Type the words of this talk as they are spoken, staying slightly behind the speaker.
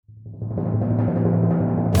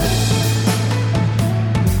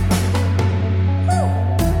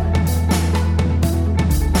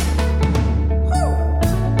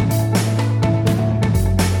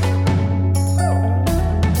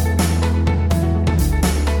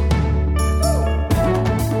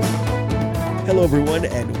Hello, everyone,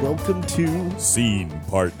 and welcome to Scene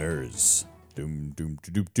Partners. Doom doom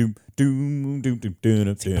doom doom doom doom doom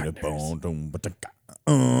doom doom boom doom Scene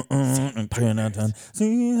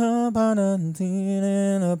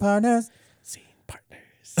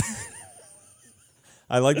Partners.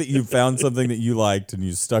 I like that you found something that you liked and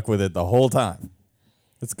you stuck with it the whole time.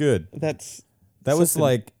 That's good. That was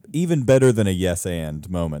like even better than a yes and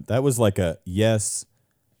moment. That was like a yes,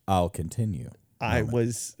 I'll continue. I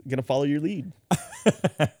was going to follow your lead.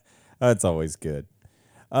 That's always good.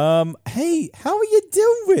 Hey, how are you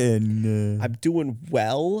doing? I'm doing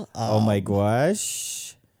well. Oh my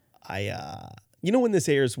gosh. When this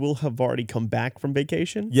airs, we'll have already come back from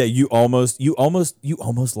vacation. Yeah, you almost lied. You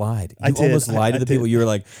almost lied to the people. did. You were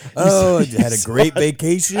like, "Oh, I had a great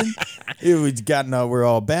vacation. We're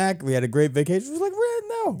all back. We had a great vacation." It was like,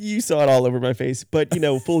 no. You saw it all over my face, but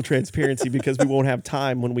full transparency because we won't have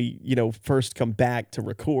time when we, first come back to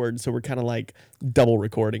record. So we're kind of like double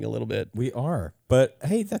recording a little bit. We are, but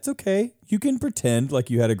hey, that's okay. You can pretend like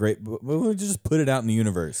you had a great. We'll just put it out in the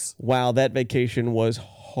universe. Wow, that vacation was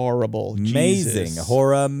horrible. Amazing, Jesus.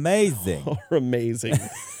 amazing. Amazing.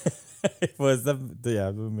 It was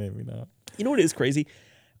maybe not. You know what is crazy?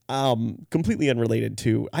 Completely unrelated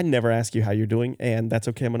to, I never ask you how you're doing, and that's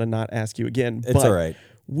okay. I'm going to not ask you again. It's all right.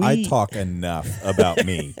 I talk enough about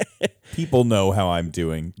me. People know how I'm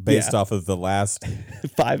doing based off of the last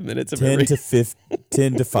 5 minutes of 10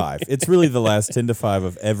 to 5. It's really the last 10 to 5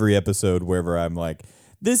 of every episode wherever I'm like,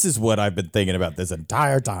 this is what I've been thinking about this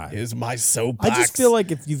entire time. Is my soapbox. I just feel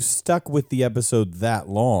like if you've stuck with the episode that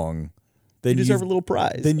long, then you deserve a little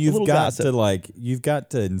prize. Then you've got gossip.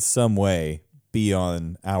 to in some way be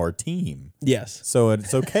on our team. Yes. So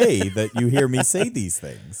it's okay that you hear me say these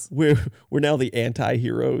things. We're now the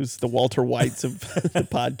anti-heroes, the Walter Whites of the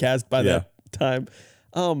podcast by that time.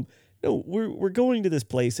 No, we're going to this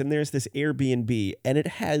place and there's this Airbnb and it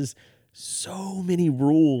has so many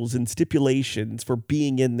rules and stipulations for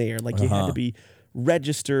being in there. Like you had to be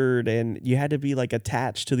registered and you had to be like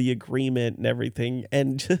attached to the agreement and everything.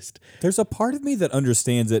 And just there's a part of me that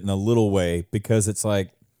understands it in a little way because it's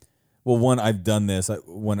like, well, one, I've done this I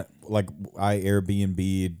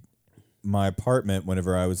Airbnb'd my apartment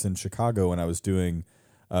whenever I was in Chicago when I was doing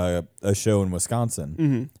a show in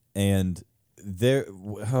Wisconsin, and there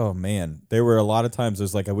were a lot of times I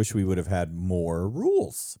was like, I wish we would have had more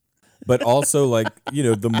rules, but also like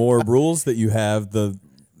the more rules that you have,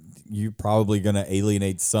 you're probably gonna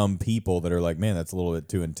alienate some people that are like, man, that's a little bit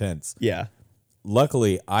too intense. yeah.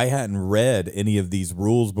 Luckily, I hadn't read any of these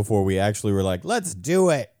rules before we actually were like, let's do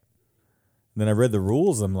it. And then I read the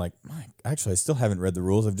rules. I'm like, actually, I still haven't read the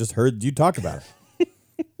rules. I've just heard you talk about it.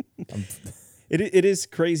 It is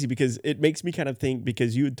crazy because it makes me kind of think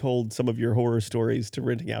because you had told some of your horror stories to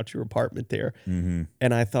renting out your apartment there. Mm-hmm.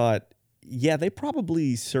 And I thought, yeah, they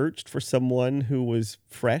probably searched for someone who was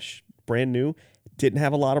fresh, brand new, didn't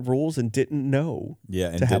have a lot of rules and didn't know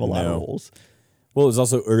to have a lot of rules. Well, it was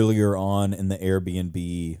also earlier on in the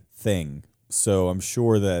Airbnb thing. So I'm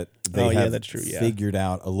sure that they have that's true, figured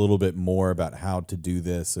out a little bit more about how to do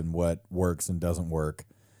this and what works and doesn't work.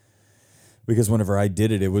 Because whenever I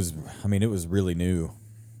did it, it was really new.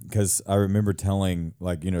 Because I remember talking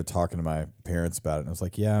to my parents about it. And I was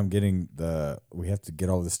like, yeah, we have to get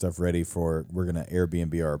all this stuff ready we're going to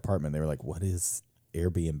Airbnb our apartment. They were like, what is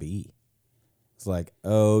Airbnb? It's like,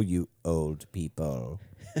 oh, you old people.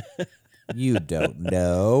 You don't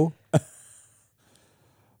know.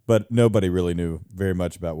 But nobody really knew very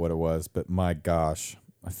much about what it was. But my gosh,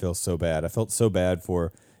 I feel so bad. I felt so bad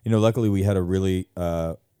for, luckily we had a really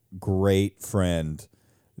great friend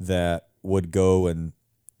that would go and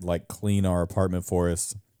like clean our apartment for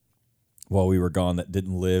us while we were gone that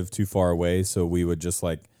didn't live too far away. So we would just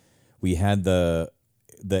we had the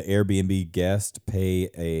Airbnb guest pay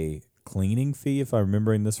a cleaning fee, if I'm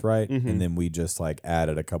remembering this right. Mm-hmm. And then we just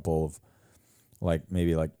added a couple of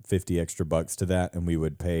maybe 50 extra bucks to that, and we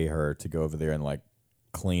would pay her to go over there and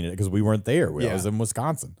clean it because we weren't there. I was in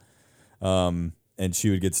Wisconsin, and she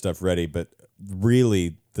would get stuff ready. But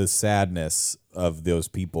really, the sadness of those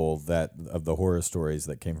people of the horror stories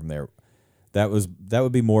that came from there, that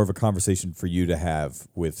would be more of a conversation for you to have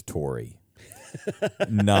with Tori.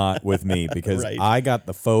 Not with me because right. I got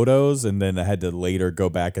the photos and then I had to later go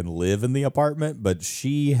back and live in the apartment, but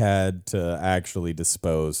she had to actually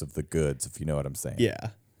dispose of the goods, if you know what I'm saying.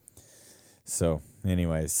 Yeah. So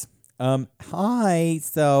anyways, hi.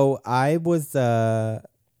 So I was, I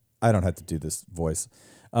don't have to do this voice.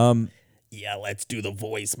 Yeah, let's do the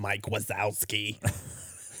voice, Mike Wazowski.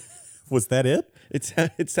 Was that it?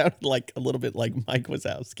 It sounded like a little bit like Mike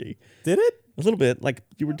Wazowski. Did it? A little bit like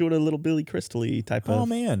you were doing a little Billy Crystal-y type of. Oh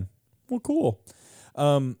man, Well, cool.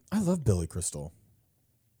 I love Billy Crystal.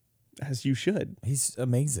 As you should. He's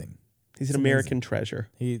amazing. He's an American treasure.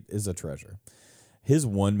 He is a treasure. His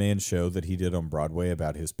one-man show that he did on Broadway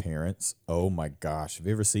about his parents. Oh my gosh. Have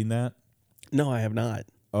you ever seen that? No, I have not.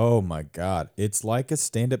 Oh my God. It's like a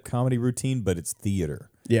stand-up comedy routine, but it's theater.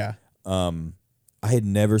 Yeah. I had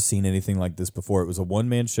never seen anything like this before. It was a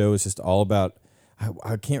one-man show. It's just all about,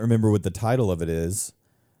 I can't remember what the title of it is.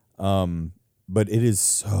 But it is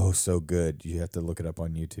so good. You have to look it up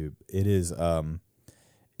on YouTube. It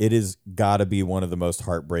is got to be one of the most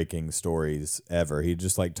heartbreaking stories ever. He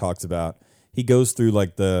just like talks about, he goes through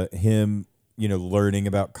like him, learning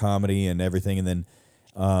about comedy and everything, and then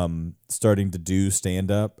starting to do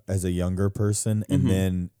stand up as a younger person, and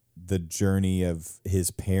then the journey of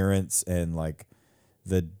his parents and like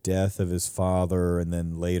the death of his father, and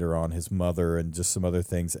then later on his mother, and just some other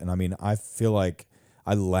things. And I mean, I feel like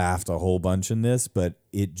I laughed a whole bunch in this, but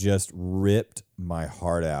it just ripped my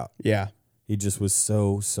heart out. Yeah. He just was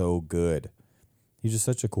so good. He's just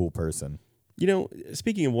such a cool person.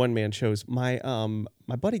 Speaking of one-man shows, my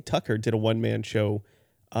buddy Tucker did a one-man show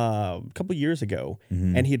a couple years ago,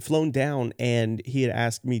 and he had flown down, and he had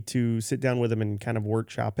asked me to sit down with him and kind of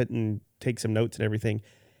workshop it and take some notes and everything.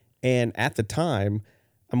 And at the time,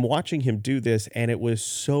 I'm watching him do this, and it was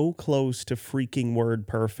so close to freaking word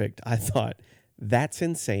perfect. I thought, that's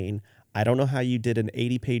insane. I don't know how you did an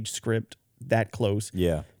 80-page script that close.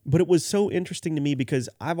 Yeah. But it was so interesting to me because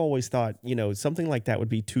I've always thought, something like that would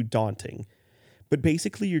be too daunting. But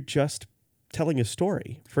basically, you're just telling a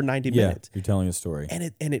story for 90 minutes. You're telling a story.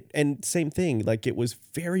 And same thing, like it was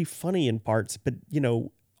very funny in parts, but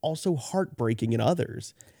also heartbreaking in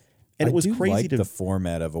others. And it was crazy the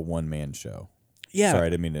format of a one-man show. Yeah. Sorry, I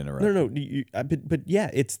didn't mean to interrupt. No. But yeah,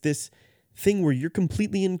 it's this thing where you're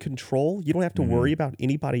completely in control. You don't have to worry about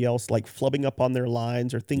anybody else like flubbing up on their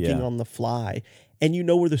lines or thinking on the fly, and you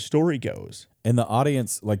know where the story goes. And the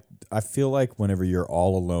audience, like, I feel like whenever you're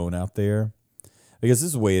all alone out there, because this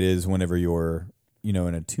is the way it is whenever you're, in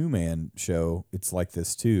a two-man show, it's like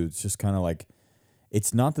this too. It's just kind of like,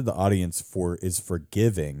 it's not that the audience is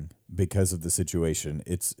forgiving because of the situation.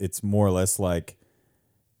 It's more or less like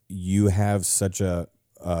you have such a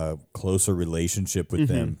closer relationship with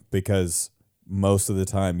them because most of the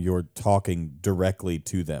time you're talking directly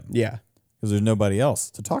to them. Yeah. Because there's nobody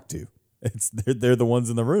else to talk to. They're the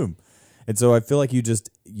ones in the room. And so I feel like you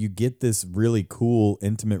get this really cool,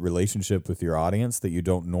 intimate relationship with your audience that you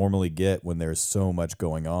don't normally get when there's so much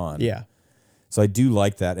going on. Yeah. So I do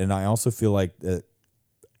like that. And I also feel like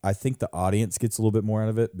I think the audience gets a little bit more out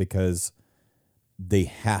of it because they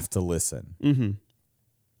have to listen.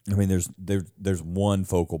 I mean, there's one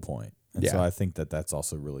focal point. And so I think that's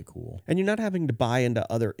also really cool. And you're not having to buy into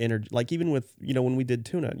other energy. Like even with, when we did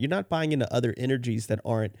Tuna, you're not buying into other energies that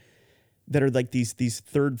are like these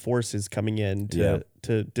third forces coming in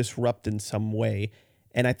to disrupt in some way.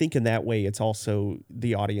 And I think in that way, it's also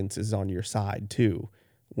the audience is on your side too,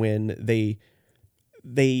 when they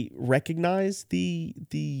recognize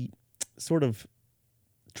the sort of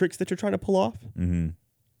tricks that you're trying to pull off.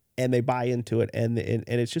 And they buy into it, and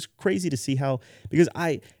it's just crazy to see how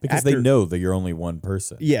because they know that you're only one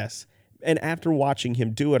person. Yes, and after watching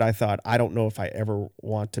him do it, I thought I don't know if I ever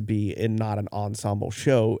want to be in not an ensemble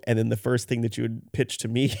show. And then the first thing that you would pitch to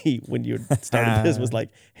me when you started this was like,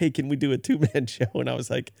 "Hey, can we do a 2-man show?" And I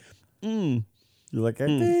was like, You're like,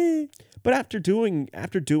 okay. But after doing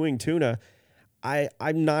Tuna,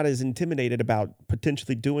 I'm not as intimidated about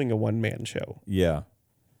potentially doing a 1-man show. Yeah.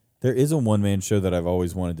 There is a one-man show that I've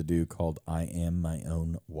always wanted to do called I Am My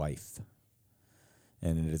Own Wife.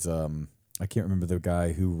 And it is I can't remember the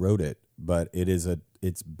guy who wrote it, but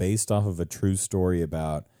it's based off of a true story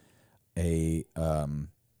about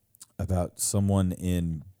about someone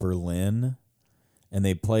in Berlin, and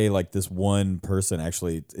they play like this one person.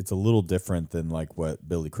 Actually, it's a little different than like what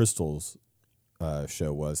Billy Crystal's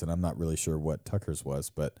show was, and I'm not really sure what Tucker's was,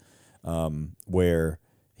 but where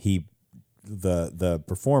the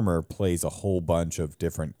performer plays a whole bunch of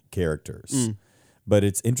different characters. But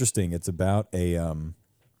it's interesting. It's about a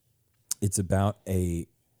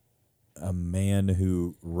man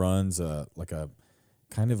who runs a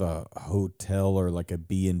kind of a hotel or like a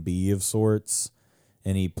B&B of sorts,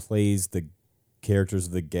 and he plays the characters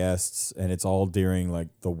of the guests, and it's all during like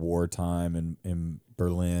the wartime in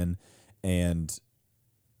Berlin, and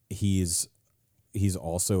he's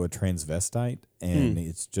also a transvestite, and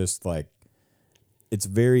it's just like it's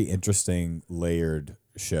very interesting, layered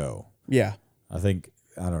show. Yeah. I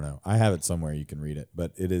don't know. I have it somewhere, you can read it,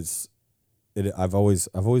 but I've always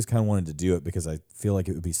kind of wanted to do it because I feel like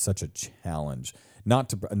it would be such a challenge.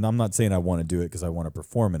 And I'm not saying I want to do it because I want to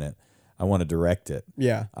perform in it. I want to direct it.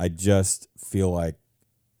 Yeah. I just feel like,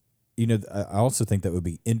 I also think that would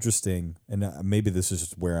be interesting, and maybe this is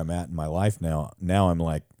just where I'm at in my life now. Now I'm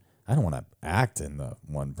like, I don't want to act in the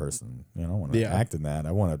one person. I don't want to act in that.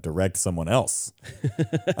 I want to direct someone else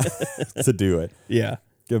to do it. Yeah.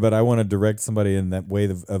 But I want to direct somebody in that way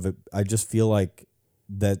of it. I just feel like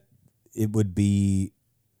that it would be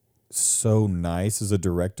so nice as a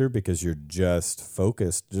director because you're just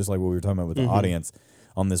focused, just like what we were talking about with the audience,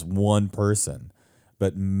 on this one person.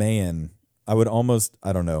 But man, I would almost,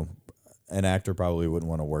 I don't know, an actor probably wouldn't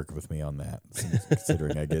want to work with me on that,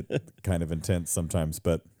 considering I get kind of intense sometimes.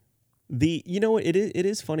 But it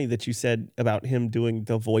is funny that you said about him doing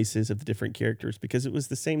the voices of the different characters, because it was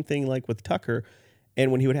the same thing like with Tucker. And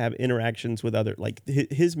when he would have interactions with other, like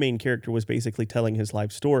his main character was basically telling his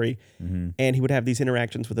life story, and he would have these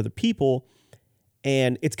interactions with other people.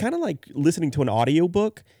 And it's kind of like listening to an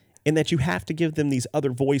audiobook, in that you have to give them these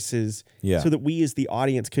other voices so that we as the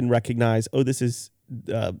audience can recognize, oh, this is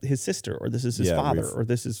his sister, or this is his father, or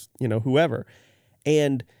this is, whoever.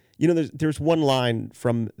 And, there's one line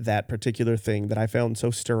from that particular thing that I found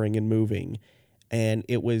so stirring and moving. And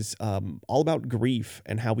it was all about grief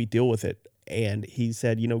and how we deal with it. And he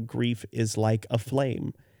said, grief is like a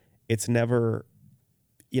flame. It's never,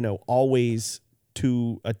 always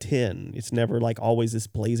to a 10. It's never like always this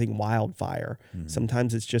blazing wildfire.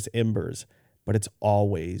 Sometimes it's just embers, but it's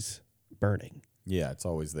always burning. Yeah, it's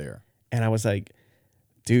always there. And I was like,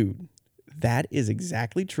 dude, that is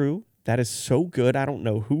exactly true. That is so good. I don't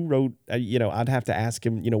know who wrote, I'd have to ask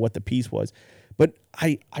him, what the piece was. But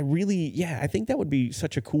I really, I think that would be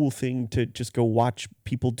such a cool thing to just go watch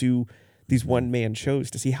people do these one-man shows,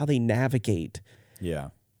 to see how they navigate. Yeah.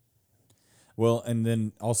 Well, and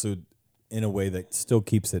then also in a way that still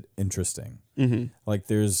keeps it interesting. Like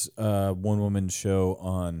there's a one-woman show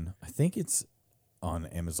on, I think it's on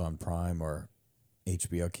Amazon Prime or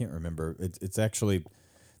HBO. I can't remember. It's actually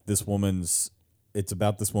it's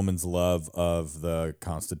about this woman's love of the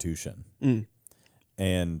Constitution.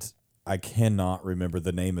 And I cannot remember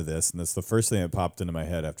the name of this, and that's the first thing that popped into my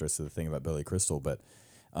head after I said the thing about Billy Crystal. But,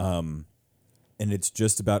 and it's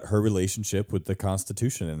just about her relationship with the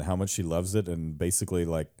Constitution and how much she loves it, and basically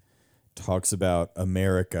like talks about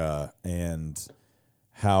America and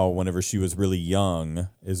how whenever she was really young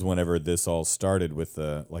is whenever this all started with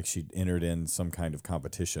she entered in some kind of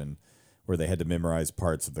competition where they had to memorize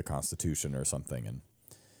parts of the Constitution or something,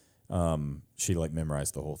 and she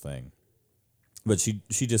memorized the whole thing. But she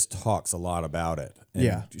just talks a lot about it.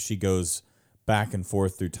 And she goes back and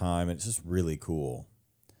forth through time, and it's just really cool.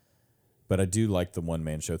 But I do like the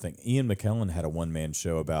one-man show thing. Ian McKellen had a one-man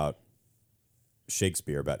show about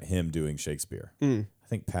Shakespeare, about him doing Shakespeare. I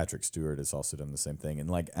think Patrick Stewart has also done the same thing. And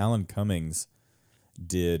like Alan Cummings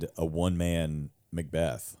did a one-man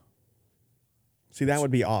Macbeth. See, that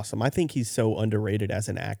would be awesome. I think he's so underrated as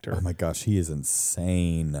an actor. Oh my gosh, he is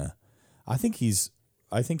insane. I think he's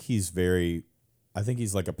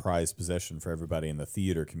like a prized possession for everybody in the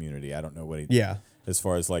theater community. I don't know what as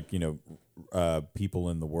far as people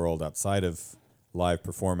in the world outside of live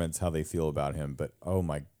performance, how they feel about him. But oh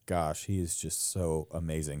my gosh, he is just so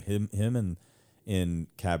amazing. Him and in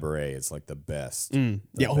Cabaret is like the best. You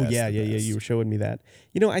were showing me that.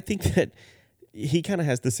 I think that he kind of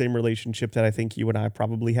has the same relationship that I think you and I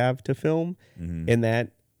probably have to film, in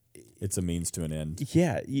that it's a means to an end.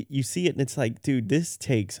 Yeah, you see it and it's like, dude, this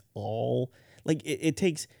takes all... it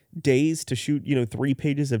takes days to shoot, 3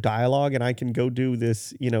 pages of dialogue, and I can go do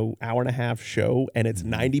this, hour and a half show, and it's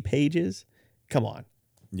 90 pages. Come on.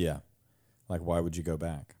 Yeah. Like, why would you go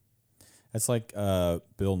back? It's like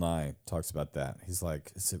Bill Nye talks about that. He's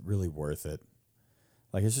like, is it really worth it?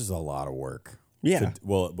 Like, it's just a lot of work. Yeah.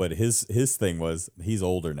 But his thing was, he's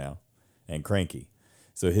older now and cranky.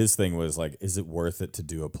 So his thing was like, is it worth it to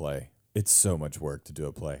do a play? It's so much work to do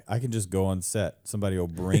a play. I can just go on set. Somebody will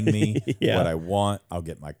bring me what I want. I'll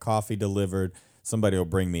get my coffee delivered. Somebody will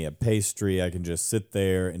bring me a pastry. I can just sit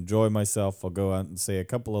there, enjoy myself. I'll go out and say a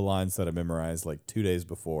couple of lines that I memorized like 2 days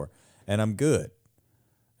before, and I'm good.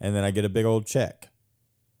 And then I get a big old check.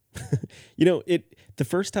 The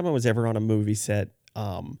first time I was ever on a movie set,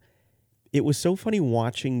 it was so funny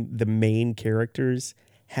watching the main characters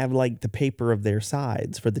have like the paper of their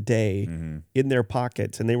sides for the day in their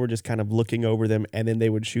pockets, and they were just kind of looking over them, and then they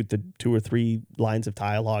would shoot the 2 or 3 lines of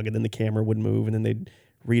dialogue, and then the camera would move, and then they'd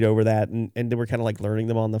read over that, and they were kind of like learning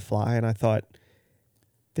them on the fly. And I thought,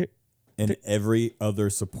 every other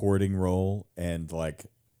supporting role and like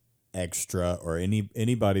extra or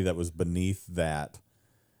anybody that was beneath that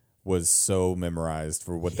was so memorized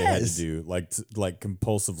for what they had to Yes. do, like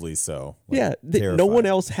compulsively so. Like, Yeah, no terrifying. one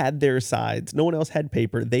else had their sides. No one else had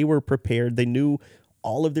paper. They were prepared. They knew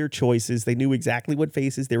all of their choices. They knew exactly what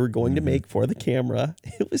faces they were going to make for the camera.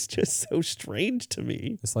 It was just so strange to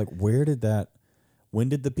me. It's like, when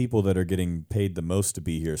did the people that are getting paid the most to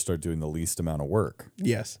be here start doing the least amount of work?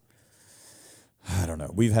 Yes. I don't know.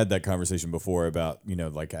 We've had that conversation before about,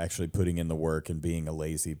 like actually putting in the work and being a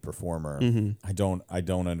lazy performer. I don't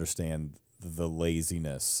understand the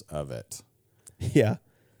laziness of it. Yeah.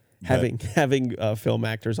 Having film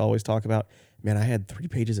actors always talk about, man, I had 3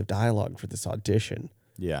 pages of dialogue for this audition.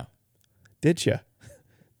 Yeah. Did you?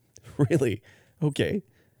 Really? Okay.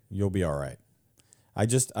 You'll be all right. I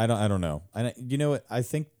don't know. And you know what? I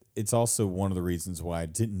think it's also one of the reasons why I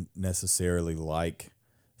didn't necessarily like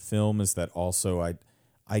film is that also I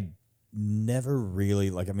never really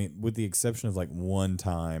with the exception of like one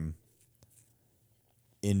time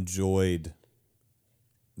enjoyed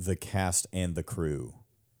the cast and the crew.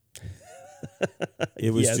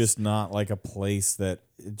 It was Yes. just not like a place that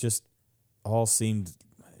it just all seemed,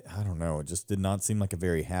 I don't know, it just did not seem like a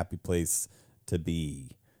very happy place to be.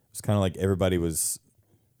 It was kind of like everybody was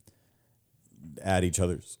at each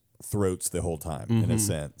other's throats the whole time in a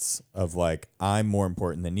sense of like, I'm more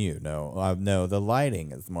important than you. No, the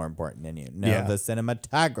lighting is more important than you. No, Yeah. the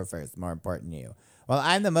cinematographer is more important than you. Well,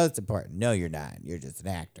 I'm the most important. No, you're not. You're just an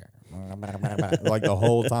actor. Like the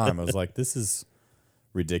whole time, I was like, this is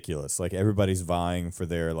ridiculous. Like everybody's vying for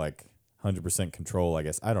their like 100% control, I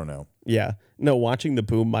guess. I don't know. Yeah. No, watching the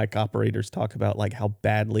boom mic operators talk about like how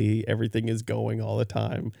badly everything is going all the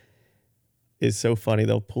time is so funny.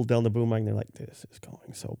 They'll pull down the boom mic and they're like, this is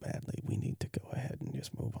going so badly. We need to go ahead and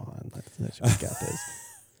just move on. Let's we got this.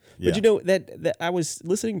 Yeah. But that I was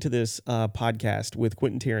listening to this podcast with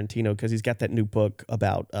Quentin Tarantino because he's got that new book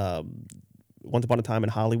about Once Upon a Time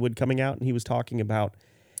in Hollywood coming out, and he was talking about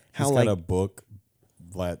how He's like got a book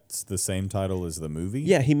that's the same title as the movie?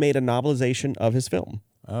 yeah, he made a novelization of his film.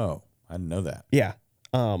 Oh, I didn't know that. Yeah.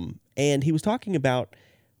 And he was talking about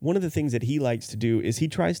one of the things that he likes to do is he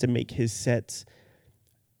tries to make his sets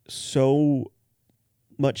so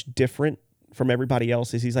much different from everybody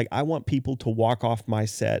else's. He's like, I want people to walk off my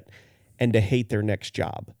set and to hate their next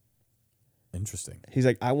job. Interesting. He's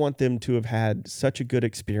like, I want them to have had such a good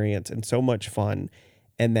experience and so much fun,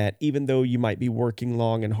 and that even though you might be working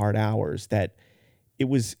long and hard hours, that it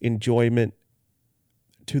was enjoyment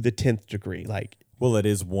to the 10th degree. Like, Well, it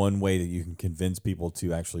is one way that you can convince people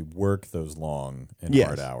to actually work those long and Yes.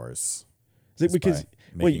 hard hours. because by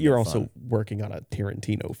well, making you're it also fun. working on a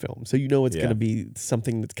Tarantino film, so you know it's Yeah. going to be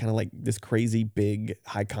something that's kind of like this crazy, big,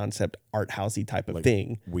 high concept, art housey type of Like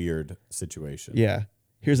thing. weird situation. Yeah,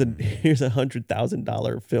 here's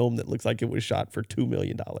 $100,000 film that looks like it was shot for $2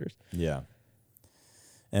 million. Yeah.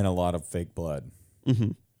 And a lot of fake blood.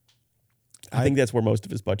 I think that's where most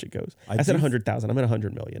of his budget goes. I I said do- 100,000. I'm at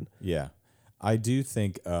 100 million. Yeah. I do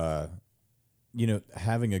think having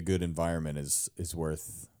a good environment is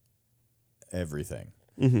worth everything.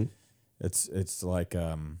 Mm-hmm. It's like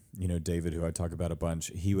David, who I talk about a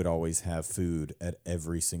bunch, he would always have food at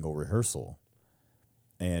every single rehearsal.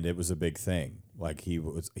 And it was a big thing. Like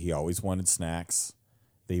he always wanted snacks.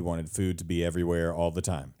 He wanted food to be everywhere all the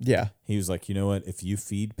time. Yeah. He was like, you know what? If you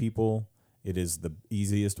feed people, it is the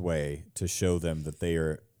easiest way to show them that they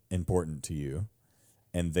are important to you,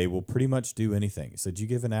 and they will pretty much do anything. He said, you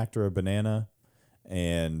give an actor a banana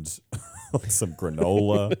and some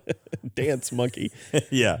granola. Dance monkey.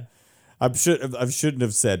 Yeah. I shouldn't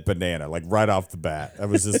have said banana, like right off the bat. I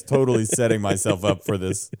was just totally setting myself up for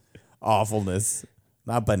this awfulness.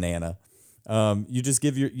 Not banana. You just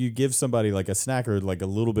give somebody like a snack or like a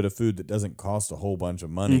little bit of food that doesn't cost a whole bunch of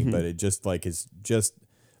money, but it just like is just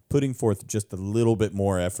putting forth just a little bit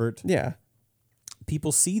more effort. Yeah.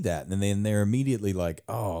 People see that and then they're immediately like,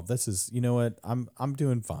 oh, this is, you know what? I'm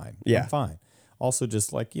doing fine. Yeah. I'm fine. Also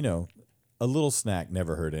just like, a little snack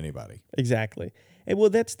never hurt anybody. Exactly. And well,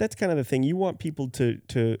 that's kind of the thing. You want people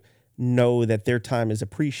to know that their time is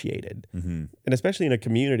appreciated. Mm-hmm. And especially in a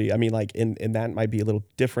community. I mean, like, and that might be a little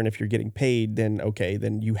different if you're getting paid, then okay,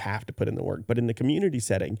 then you have to put in the work. But in the community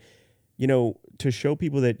setting, to show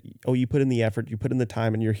people that, oh, you put in the effort, you put in the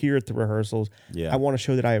time, and you're here at the rehearsals. Yeah. I want to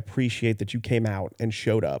show that I appreciate that you came out and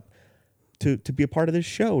showed up to be a part of this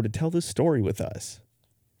show, to tell this story with us.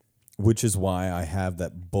 Which is why I have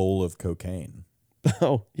that bowl of cocaine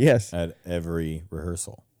Oh, yes. at every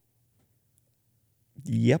rehearsal.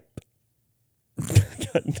 Yep.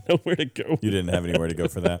 Got nowhere to go. You didn't have anywhere to go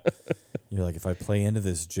for that. You're like, if I play into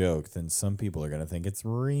this joke, then some people are going to think it's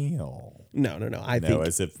real. No. I think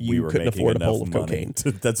As if you we were couldn't making afford a enough bowl of money.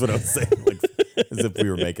 cocaine. That's what I was saying. Like, As if we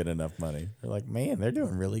were making enough money. They're like, man, they're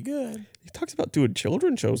doing really good. He talks about doing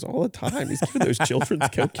children's shows all the time. He's giving those children's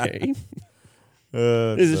cocaine.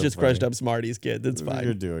 This is just crushed up Smarties, kid. That's fine.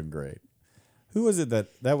 You're doing great. Who was it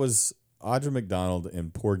that was Audra McDonald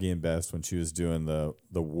in Porgy and Bess when she was doing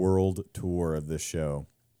the world tour of this show?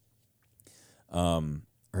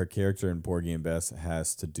 Her character in Porgy and Bess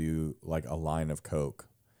has to do like a line of coke,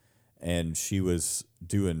 and she was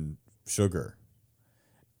doing sugar,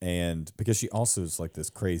 and because she also is like this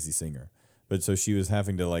crazy singer, but so she was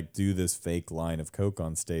having to like do this fake line of coke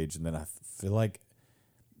on stage, and then I feel like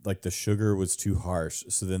the sugar was too harsh,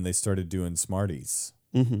 so then they started doing Smarties.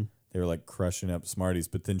 Mm-hmm. They were like crushing up Smarties,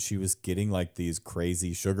 but then she was getting like these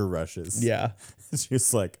crazy sugar rushes. Yeah. She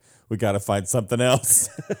was like, we got to find something else.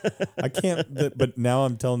 I can't, but now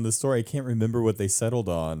I'm telling the story. I can't remember what they settled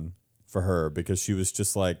on for her because she was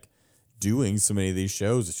just like doing so many of these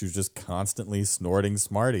shows. She was just constantly snorting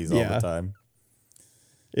Smarties all the time.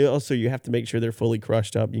 Also, you have to make sure they're fully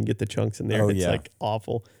crushed up. You can get the chunks in there. It's like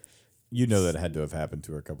awful. You know that had to have happened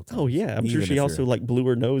to her a couple times. Oh, yeah. I'm sure she also like blew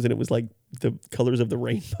her nose and it was like the colors of the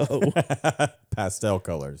rainbow. Pastel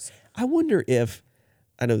colors. I wonder if,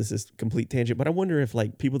 I know this is complete tangent, but I wonder if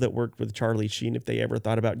like people that worked with Charlie Sheen, if they ever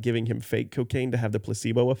thought about giving him fake cocaine to have the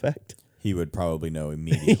placebo effect. He would probably know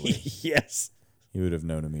immediately. Yes. He would have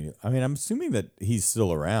known immediately. I mean, I'm assuming that he's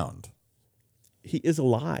still around. He is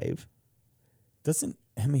alive.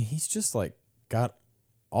 He's just like got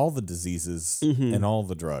all the diseases and all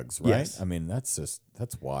the drugs, right? Yes. I mean, that's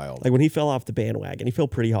wild. Like when he fell off the bandwagon, he fell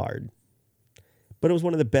pretty hard. But it was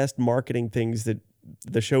one of the best marketing things that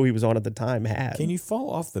the show he was on at the time had. Can you fall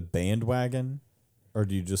off the bandwagon? Or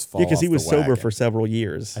do you just fall off the because he was sober wagon? for several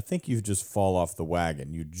years. I think you just fall off the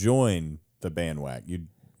wagon. You join the bandwagon. You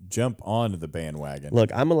jump onto the bandwagon. Look,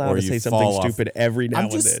 I'm allowed to say something stupid every now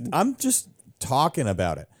and then. I'm just talking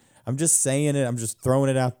about it. I'm just saying it. I'm just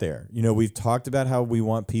throwing it out there. You know, we've talked about how we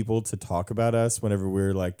want people to talk about us whenever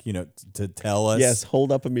we're like, you know, to tell us. Yes,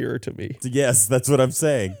 hold up a mirror to me. Yes, that's what I'm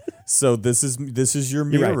saying. So this is your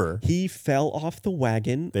mirror. Right. He fell off the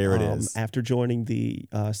wagon. There it is. After joining the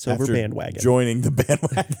sober bandwagon. Joining the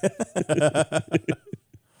bandwagon.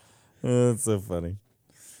 That's so funny.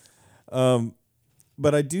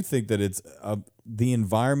 But I do think that it's the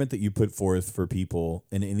environment that you put forth for people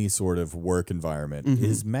in any sort of work environment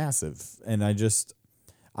is massive. And I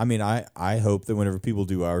hope that whenever people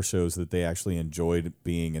do our shows that they actually enjoyed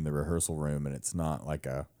being in the rehearsal room and it's not like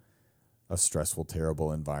a stressful,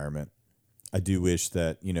 terrible environment. I do wish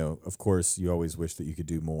that, you know, of course you always wish that you could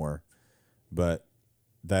do more, but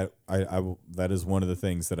that that is one of the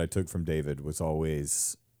things that I took from David was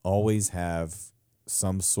always have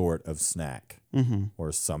some sort of snack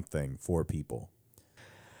or something for people.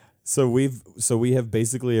 So we have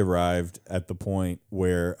basically arrived at the point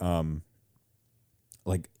where I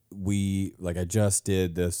just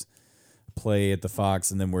did this play at the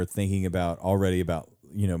Fox, and then we're thinking about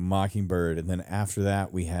you know, Mockingbird, and then after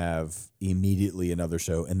that we have immediately another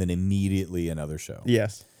show, and then immediately another show.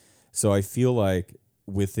 Yes. So I feel like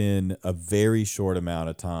within a very short amount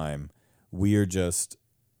of time, we are just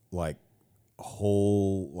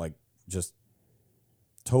just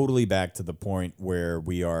totally back to the point where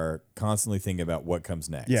we are constantly thinking about what comes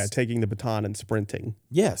next. Yeah, taking the baton and sprinting.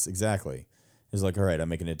 Yes, exactly. It's like, all right, I'm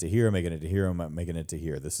making it to here, I'm making it to here, I'm making it to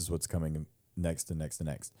here. This is what's coming next and next and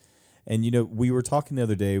next. And, you know, we were talking the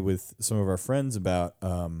other day with some of our friends about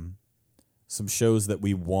some shows that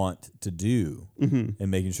we want to do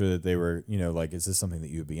and making sure that they were, you know, like, is this something that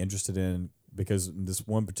you would be interested in? Because this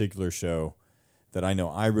one particular show that I know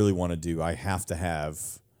I really want to do, I have to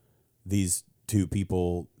have these two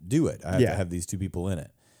people do it. I have to have these two people in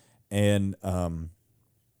it. And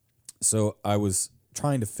so I was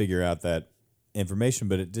trying to figure out that information,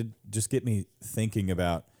 but it did just get me thinking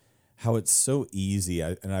about how it's so easy.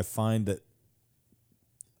 And I find that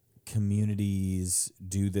communities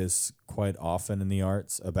do this quite often in the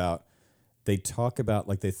arts about, they talk about,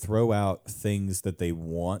 like, they throw out things that they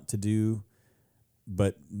want to do,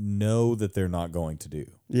 but know that they're not going to do.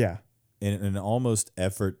 Yeah. In an almost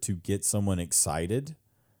effort to get someone excited,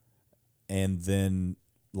 and then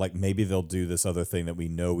like maybe they'll do this other thing that we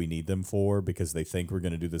know we need them for because they think we're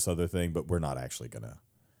going to do this other thing, but we're not actually going to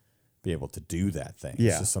be able to do that thing.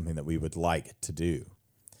 Yeah. It's just something that we would like to do.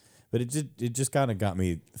 But it just kind of got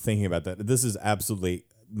me thinking about that. This is absolutely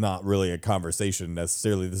not really a conversation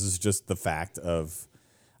necessarily. This is just the fact of,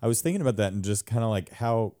 I was thinking about that and just kind of like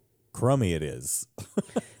how crummy it is.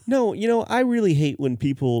 No, you know, I really hate when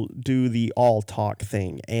people do the all talk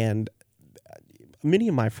thing. And many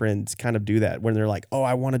of my friends kind of do that when they're like, oh,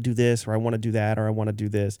 I want to do this, or I want to do that, or I want to do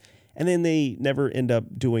this. and then they never end up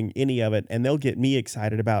doing any of it, and they'll get me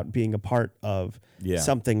excited about being a part of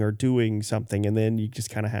something or doing something, and then you just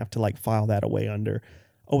kind of have to like file that away under,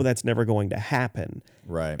 oh, that's never going to happen.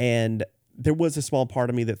 Right. And there was a small part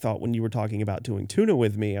of me that thought when you were talking about doing Tuna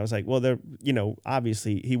with me, I was like, well, there,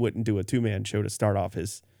 obviously he wouldn't do a 2-man show to start off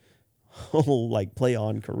his whole like play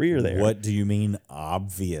on career there. What do you mean,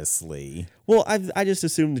 obviously? Well, I just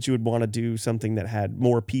assumed that you would want to do something that had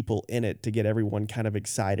more people in it to get everyone kind of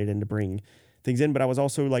excited and to bring things in. But I was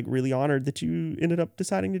also like really honored that you ended up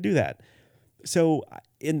deciding to do that. So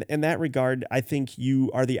in that regard, I think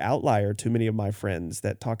you are the outlier to many of my friends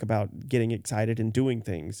that talk about getting excited and doing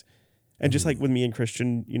things. And just like with me and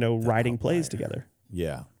Christian, writing plays together.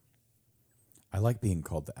 Yeah. I like being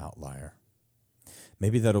called the outlier.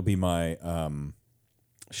 Maybe that'll be my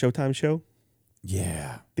Showtime show?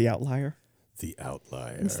 Yeah. The Outlier? The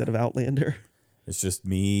Outlier. Instead of Outlander. It's just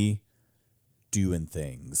me doing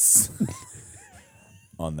things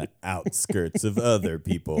on the outskirts of other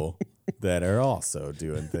people that are also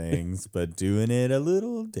doing things, but doing it a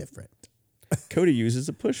little different. Cody uses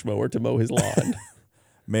a push mower to mow his lawn.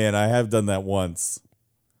 Man, I have done that once.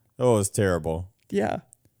 Oh, it was terrible. Yeah.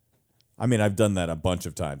 I mean, I've done that a bunch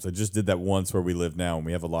of times. I just did that once where we live now, and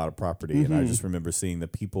we have a lot of property, and I just remember seeing the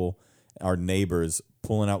people, our neighbors,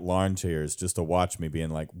 pulling out lawn chairs just to watch me,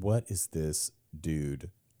 being like, what is this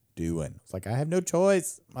dude doing? It's like, I have no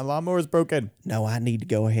choice. My lawnmower's broken. No, I need to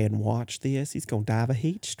go ahead and watch this. He's going to die of a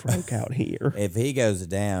heat stroke out here. If he goes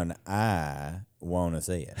down, I want to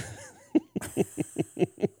see it.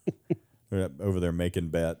 They're over there making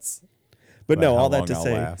bets. But no, all that to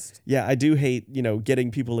say, yeah, I do hate,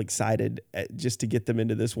 getting people excited just to get them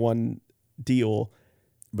into this one deal.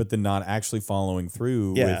 But then not actually following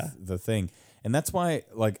through with the thing. And that's why,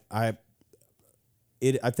 like, I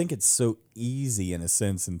think it's so easy in a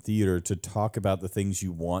sense in theater to talk about the things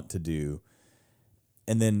you want to do.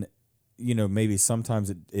 And then, maybe sometimes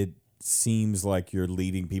it seems like you're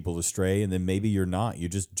leading people astray, and then maybe you're not. You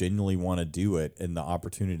just genuinely want to do it, and the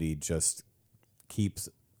opportunity just keeps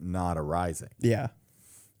not arising. Yeah.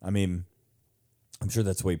 I mean, I'm sure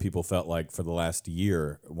that's the way people felt like for the last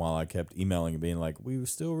year while I kept emailing and being like, we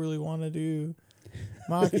still really want to do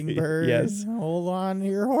Mockingbird. Yes. Hold on to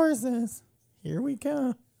your horses. Here we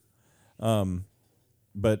go.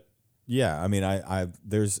 But yeah, I mean,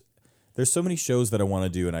 there's so many shows that I want to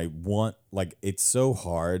do, and I want, like, it's so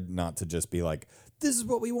hard not to just be like, this is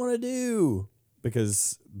what we want to do,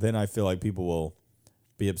 because then I feel like people will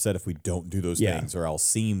be upset if we don't do those things, or I'll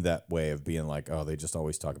seem that way of being like, oh, they just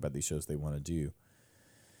always talk about these shows they want to do,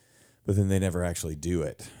 but then they never actually do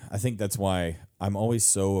it. I think that's why I'm always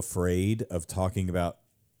so afraid of talking about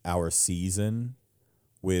our season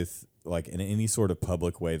with, like, in any sort of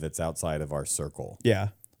public way that's outside of our circle. Yeah.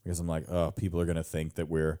 Because I'm like, oh, people are going to think that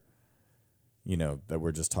we're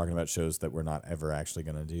just talking about shows that we're not ever actually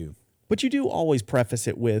going to do. But you do always preface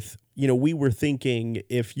it with, we were thinking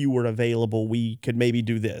if you were available, we could maybe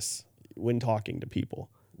do this when talking to people.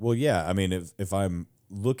 Well, yeah. I mean, if I'm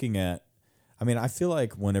looking at, I feel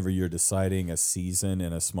like whenever you're deciding a season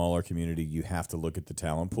in a smaller community, you have to look at the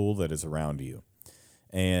talent pool that is around you.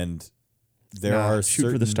 And there are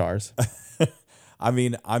shoot for the stars. I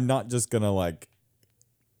mean, I'm not just going to like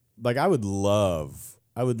I would love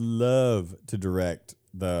to direct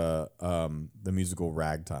the musical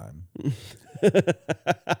Ragtime.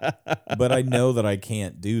 But I know that I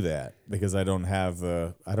can't do that because I don't have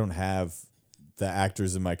the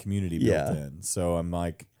actors in my community built in. So I'm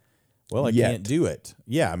like, well, I can't do it.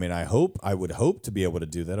 Yeah, I mean, I would hope to be able to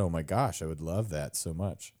do that. Oh my gosh, I would love that so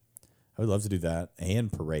much. I would love to do that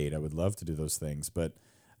and Parade. I would love to do those things, but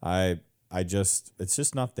it's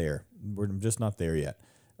just not there. We're just not there yet.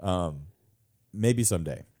 Maybe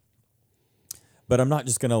someday. But I'm not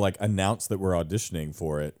just going to like announce that we're auditioning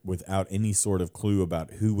for it without any sort of clue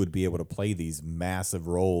about who would be able to play these massive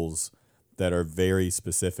roles that are very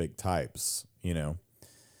specific types,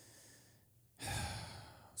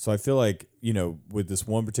 So I feel like, with this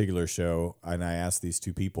one particular show, and I asked these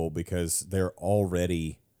two people because they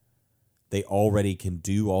already can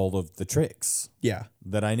do all of the tricks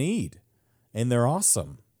that I need. And they're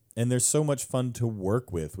awesome. And they're so much fun to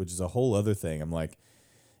work with, which is a whole other thing. I'm like,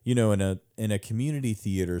 in a community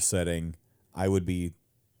theater setting, I would be,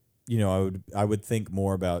 I would think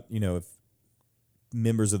more about, if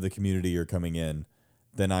members of the community are coming in,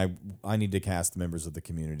 then I need to cast members of the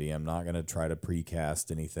community. I'm not going to try to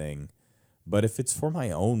pre-cast anything. But if it's for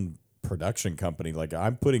my own production company, like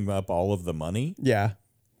I'm putting up all of the money,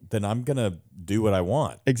 then I'm going to do what I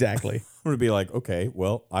want. Exactly. I'm going to be like, okay,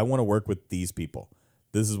 well, I want to work with these people.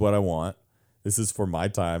 This is what I want. This is for my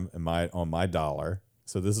time and on my dollar.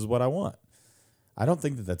 So this is what I want. I don't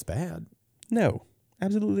think that that's bad. No,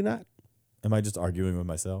 absolutely not. Am I just arguing with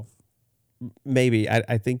myself? Maybe.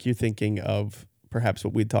 I think you're thinking of perhaps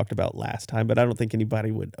what we talked about last time, but I don't think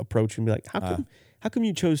anybody would approach and be like, how come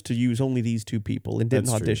you chose to use only these two people and didn't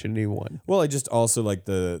audition anyone? Well, I just also like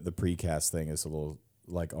the precast thing is a little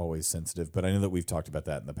like always sensitive, but I know that we've talked about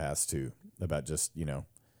that in the past too, about just,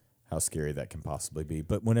 how scary that can possibly be.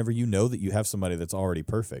 But whenever you know that you have somebody that's already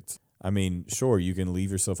perfect, I mean, sure, you can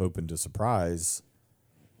leave yourself open to surprise,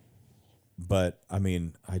 but I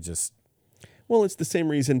mean, Well, it's the same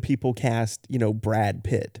reason people cast, Brad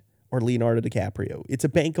Pitt or Leonardo DiCaprio. It's a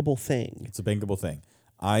bankable thing. It's a bankable thing.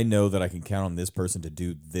 I know that I can count on this person to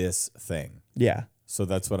do this thing. Yeah. So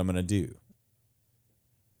that's what I'm going to do.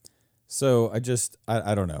 So I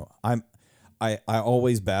don't know. I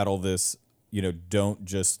always battle this, don't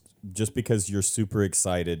just because you're super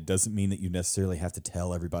excited doesn't mean that you necessarily have to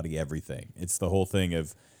tell everybody everything. It's the whole thing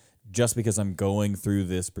of just because I'm going through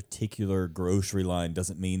this particular grocery line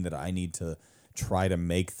doesn't mean that I need to try to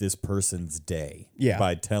make this person's day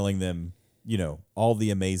by telling them, all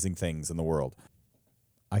the amazing things in the world.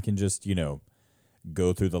 I can just,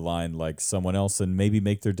 go through the line like someone else and maybe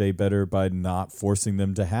make their day better by not forcing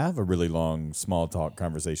them to have a really long small talk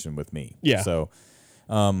conversation with me. Yeah. So,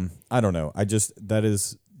 I don't know.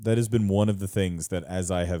 That has been one of the things that as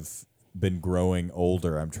I have been growing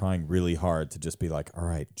older, I'm trying really hard to just be like, all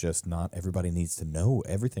right, just not everybody needs to know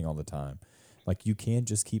everything all the time. Like you can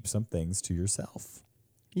just keep some things to yourself.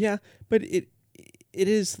 Yeah, but it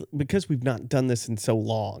is because we've not done this in so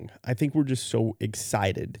long. I think we're just so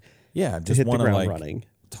excited. Yeah, to just hit the want to ground running.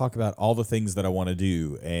 Talk about all the things that I want to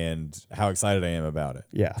do and how excited I am about it.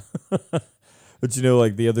 Yeah. But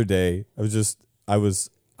like the other day, I was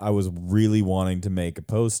really wanting to make a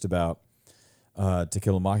post about To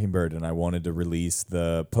Kill a Mockingbird, and I wanted to release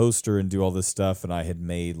the poster and do all this stuff, and I had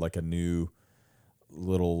made like a new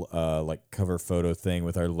little like cover photo thing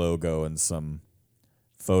with our logo and some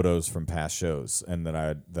photos from past shows, and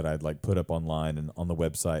that I'd like put up online and on the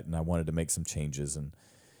website, and I wanted to make some changes and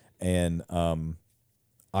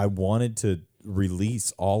I wanted to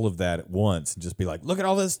release all of that at once and just be like, look at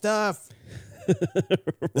all this stuff.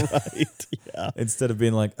 Right. Yeah. Instead of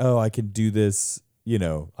being like, oh, I can do this,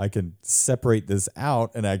 I can separate this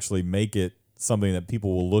out and actually make it something that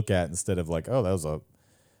people will look at instead of like, oh, that was a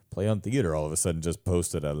play on theater all of a sudden just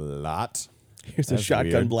posted a lot. Here's a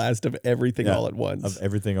shotgun blast of everything all at once. Of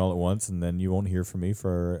everything all at once, and then you won't hear from me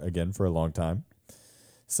for a long time.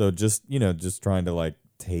 So just trying to like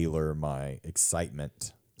tailor my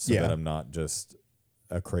excitement so that I'm not just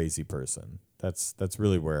a crazy person. That's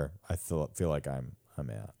really where I feel like I'm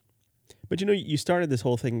at. But you started this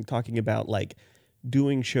whole thing talking about like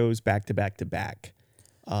doing shows back to back to back.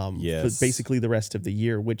 Yes. For basically the rest of the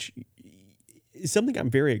year, which is something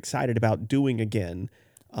I'm very excited about doing again.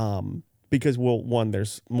 Because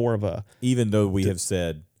there's more of a... Even though we have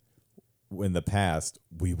said in the past,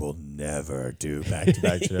 we will never do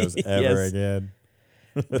back-to-back shows ever again.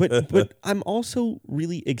 but I'm also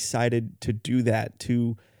really excited to do that,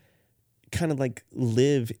 to kind of like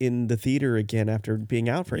live in the theater again after being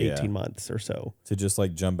out for 18 months or so. To just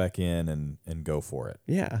like jump back in and go for it.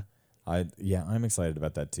 Yeah. I'm excited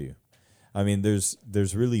about that too. I mean, there's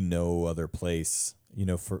really no other place,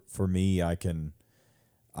 for me, I can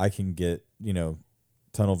get,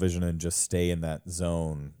 tunnel vision and just stay in that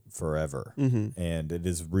zone forever. Mm-hmm. And it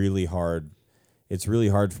is really hard. It's really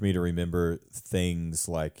hard for me to remember things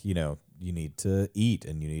like, you need to eat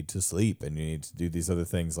and you need to sleep and you need to do these other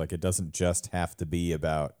things. Like it doesn't just have to be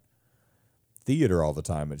about theater all the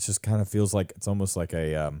time. It just kind of feels like it's almost like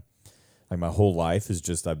like my whole life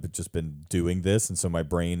is I've just been doing this. And so my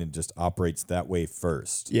brain just operates that way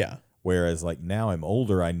first. Yeah. Whereas like now I'm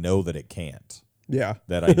older, I know that it can't. Yeah.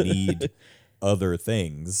 That I need other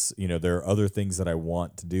things. There are other things that I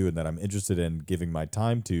want to do and that I'm interested in giving my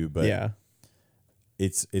time to, but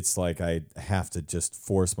it's like I have to just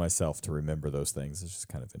force myself to remember those things. It's just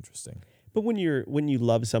kind of interesting. But when you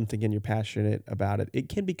love something and you're passionate about it, it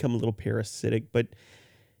can become a little parasitic, but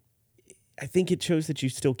I think it shows that you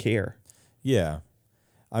still care. Yeah.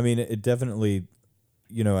 I mean, it definitely,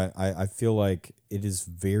 I feel like it is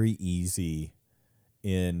very easy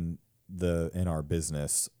in our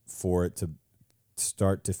business for it to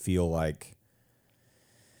start to feel like,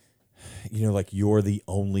 like you're the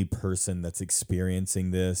only person that's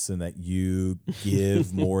experiencing this and that you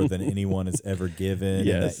give more than anyone has ever given.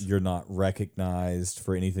 Yes. And that you're not recognized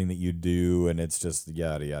for anything that you do. And it's just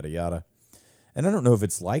yada, yada, yada. And I don't know if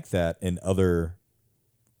it's like that in other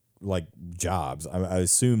like jobs. I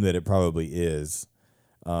assume that it probably is.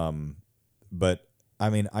 But I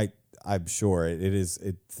mean, I'm sure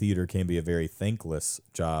theater can be a very thankless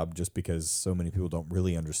job just because so many people don't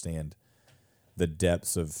really understand the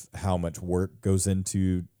depths of how much work goes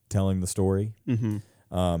into telling the story,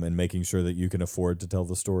 and making sure that you can afford to tell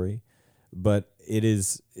the story. But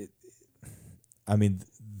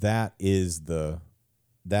that is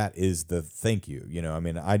the thank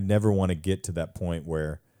you. I never want to get to that point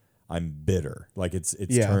where I'm bitter. Like it's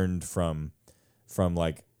turned from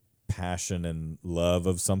like passion and love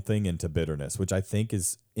of something into bitterness, which I think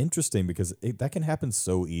is interesting because that can happen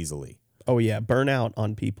so easily. Oh yeah, burnout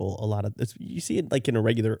on people. A lot of this, you see it like in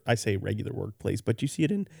regular workplace, but you see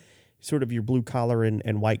it in sort of your blue collar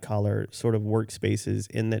and white collar sort of workspaces.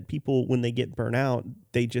 In that people, when they get burnt out,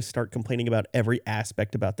 they just start complaining about every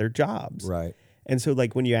aspect about their jobs. Right. And so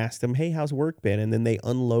like when you ask them, hey, how's work been? And then they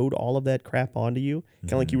unload all of that crap onto you,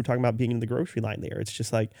 kind of like you were talking about being in the grocery line there. It's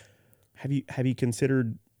just like, have you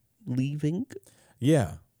considered leaving?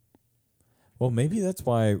 Yeah. Well, maybe that's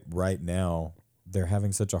why right now they're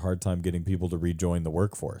having such a hard time getting people to rejoin the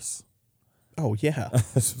workforce. Oh yeah.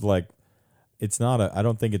 It's like, I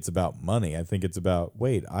don't think it's about money. I think it's about,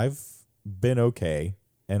 wait, I've been okay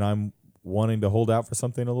and I'm wanting to hold out for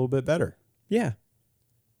something a little bit better. Yeah.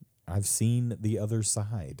 I've seen the other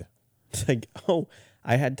side. It's like, oh,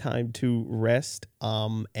 I had time to rest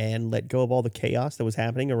and let go of all the chaos that was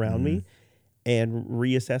happening around me and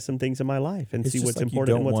reassess some things in my life and see what's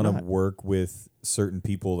important and what's not. You don't want to work with certain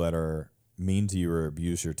people that are mean to you or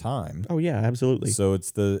abuse your time. Oh, yeah, absolutely. So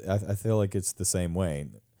I feel like it's the same way.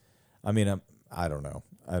 I mean, I don't know.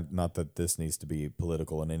 Not that this needs to be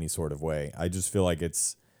political in any sort of way. I just feel like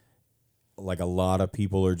it's like a lot of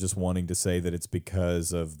people are just wanting to say that it's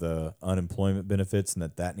because of the unemployment benefits and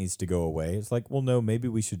that needs to go away. It's like, well, no, maybe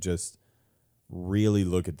we should just really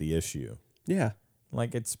look at the issue. Yeah.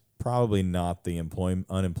 Like it's probably not the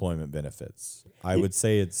unemployment benefits. I would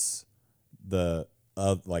say it's the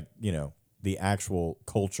actual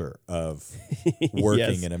culture of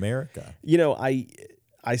working yes. in America.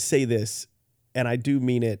 I say this, and I do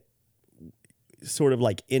mean it sort of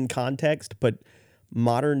like in context, but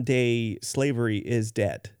modern day slavery is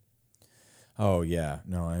dead. Oh yeah,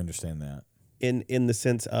 no, I understand that. In the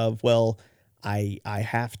sense of, well, I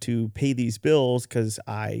have to pay these bills because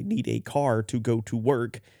I need a car to go to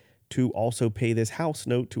work, to also pay this house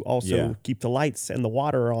note, to also keep the lights and the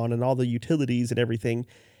water on and all the utilities and everything.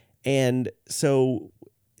 And so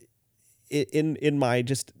in my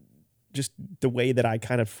just the way that I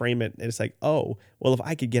kind of frame it, it's like, oh, well, if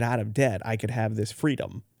I could get out of debt, I could have this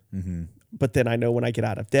freedom. Mm-hmm. But then I know when I get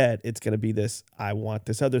out of debt, it's going to be this, I want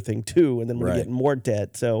this other thing too. And then we're getting more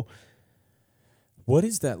debt. So what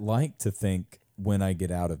is that like to think when I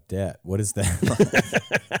get out of debt? What is that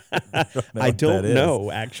like? I don't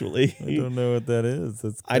know, actually. I don't know what that is.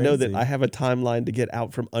 That's crazy. I know that I have a timeline to get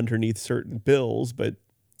out from underneath certain bills, but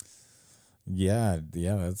yeah,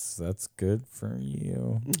 that's good for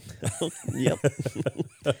you. Yep.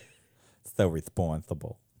 So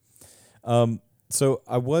responsible. So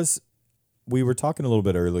we were talking a little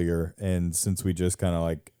bit earlier, and since we just kind of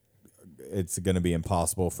like, it's going to be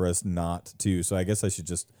impossible for us not to, so I guess I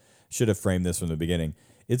should have framed this from the beginning.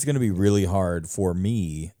 It's going to be really hard for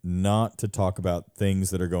me not to talk about things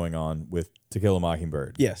that are going on with To Kill a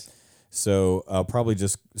Mockingbird. Yes. So I'll probably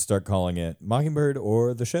just start calling it Mockingbird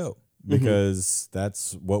or the show, because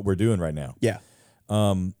that's what we're doing right now. Yeah.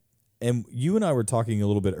 And you and I were talking a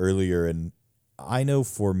little bit earlier, and I know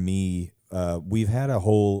for me, we've had a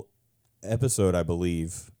whole episode, I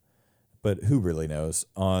believe, but who really knows,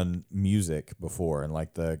 on music before, and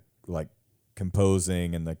like the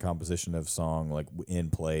composing and the composition of song, like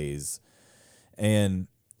in plays. And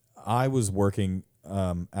I was working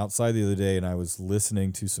outside the other day, and I was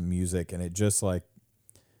listening to some music, and it just like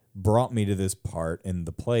brought me to this part in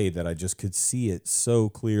the play that I just could see it so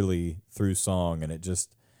clearly through song. And it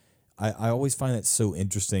just, I always find it so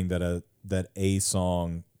interesting that a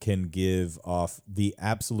song can give off the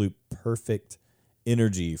absolute perfect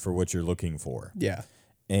energy for what you're looking for. Yeah.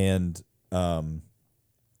 And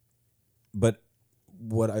but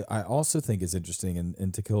what I also think is interesting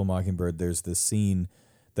in To Kill a Mockingbird, there's this scene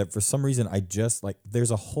that for some reason I just like,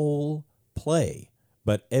 there's a whole play,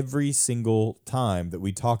 but every single time that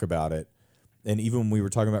we talk about it, and even when we were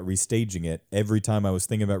talking about restaging it, every time I was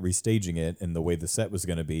thinking about restaging it and the way the set was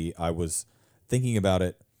going to be, I was thinking about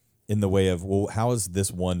it in the way of, well, how is this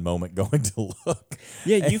one moment going to look?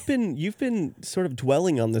 Yeah, you've been sort of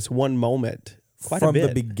dwelling on this one moment quite a bit.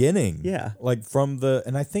 From the beginning. Yeah. Like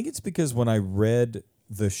and I think it's because when I read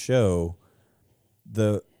the show,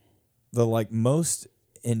 the like most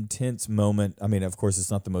intense moment, I mean, of course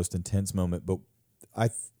it's not the most intense moment, but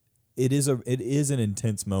it is an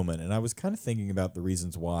intense moment, and I was kind of thinking about the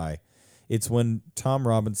reasons why. It's when Tom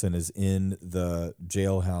Robinson is in the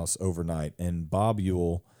jailhouse overnight, and Bob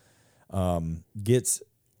Ewell gets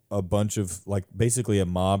a bunch of, like, basically a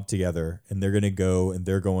mob together, and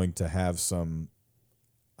they're going to have some,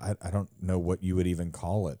 I don't know what you would even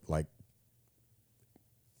call it, like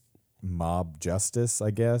mob justice,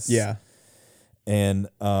 I guess. Yeah. And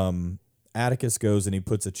Atticus goes and he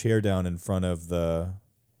puts a chair down in front of the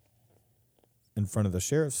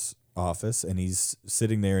sheriff's office, and he's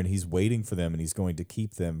sitting there and he's waiting for them, and he's going to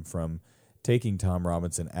keep them from taking Tom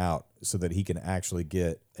Robinson out so that he can actually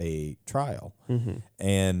get a trial. Mm-hmm.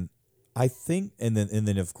 And I think, and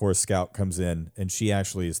then of course Scout comes in, and she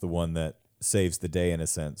actually is the one that saves the day in a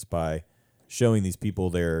sense by showing these people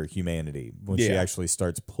their humanity when she actually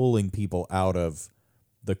starts pulling people out of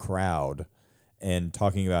the crowd and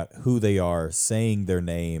talking about who they are, saying their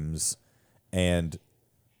names, and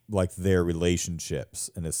like their relationships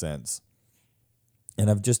in a sense. And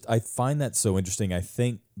I find that so interesting. I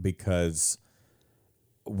think because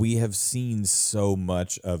we have seen so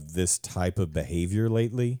much of this type of behavior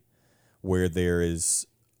lately, where there is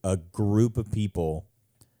a group of people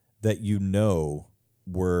that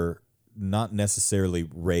were not necessarily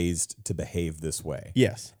raised to behave this way.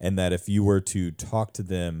 Yes. And that if you were to talk to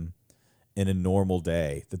them in a normal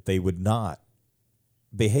day, that they would not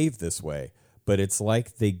behave this way. But it's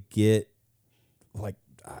like they get, like,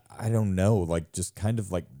 I don't know, like just kind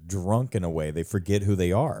of like drunk in a way. They forget who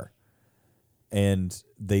they are. And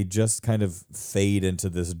they just kind of fade into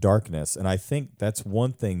this darkness. And I think that's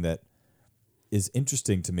one thing that is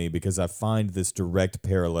interesting to me, because I find this direct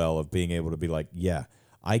parallel of being able to be like, yeah,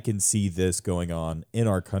 I can see this going on in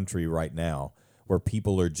our country right now, where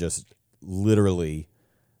people are just literally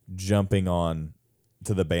jumping on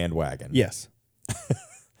to the bandwagon. Yes.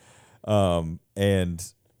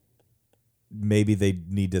 And maybe they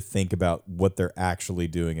need to think about what they're actually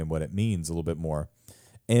doing and what it means a little bit more.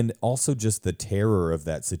 And also just the terror of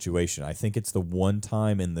that situation. I think it's the one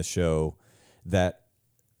time in the show that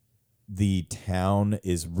the town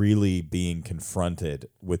is really being confronted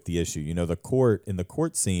with the issue. You know, in the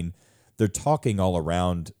court scene, they're talking all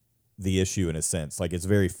around the issue in a sense. Like, it's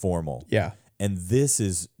very formal. Yeah. And this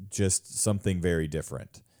is just something very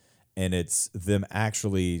different. And it's them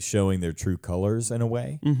actually showing their true colors in a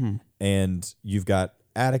way. Mm-hmm. And you've got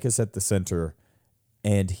Atticus at the center,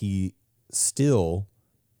 and he still,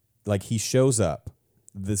 like, he shows up.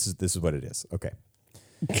 This is what it is. Okay.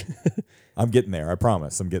 I'm getting there. I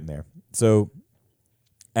promise. I'm getting there. So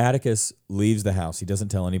Atticus leaves the house. He doesn't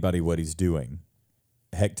tell anybody what he's doing.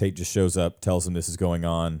 Hecate just shows up, tells him this is going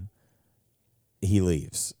on. He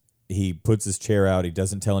leaves. He puts his chair out. He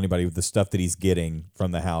doesn't tell anybody the stuff that he's getting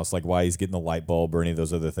from the house, like why he's getting the light bulb or any of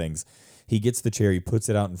those other things. He gets the chair. He puts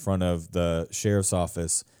it out in front of the sheriff's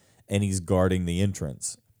office, and he's guarding the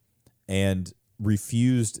entrance, and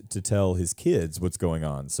refused to tell his kids what's going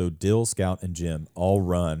on. So Dill, Scout, and Jim all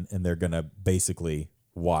run, and they're going to basically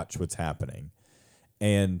watch what's happening.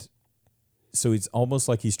 And so it's almost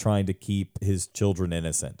like he's trying to keep his children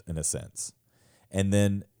innocent in a sense. And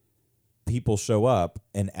then people show up,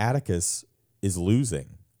 and Atticus is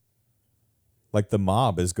losing. Like, the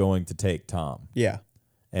mob is going to take Tom. Yeah.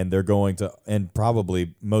 And they're going to, and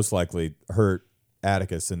probably most likely hurt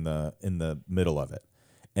Atticus in the middle of it.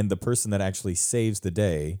 And the person that actually saves the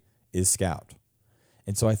day is Scout.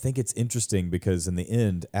 And so I think it's interesting because in the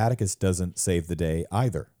end, Atticus doesn't save the day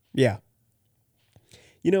either. Yeah.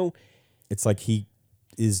 You know, it's like he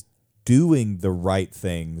is doing the right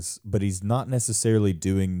things, but he's not necessarily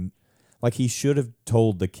doing, like, he should have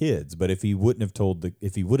told the kids, but if he would have told the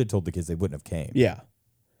kids, they wouldn't have came. Yeah.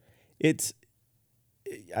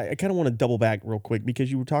 I kind of want to double back real quick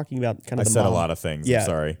because you were talking about kind of a lot of things. Yeah, I'm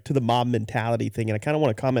sorry. To the mob mentality thing, and I kind of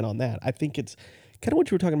want to comment on that. I think it's kind of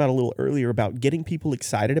what you were talking about a little earlier about getting people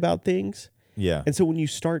excited about things. Yeah. And so when you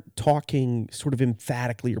start talking sort of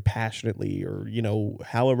emphatically or passionately, or, you know,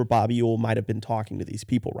 however Bob Ewell might have been talking to these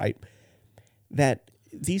people, right? That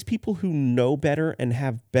these people who know better and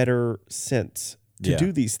have better sense to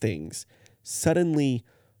do these things suddenly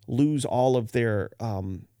lose all of their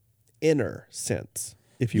inner sense,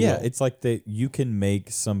 if you will. Yeah, it's like that you can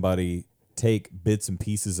make somebody take bits and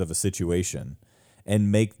pieces of a situation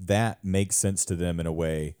and make that make sense to them in a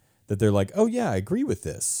way that they're like, oh yeah, I agree with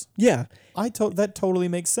this. Yeah. That totally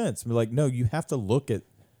makes sense. We're like, no, you have to look at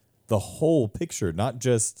the whole picture, not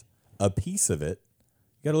just a piece of it.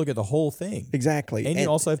 You got to look at the whole thing. Exactly. And you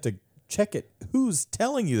also have to check it. Who's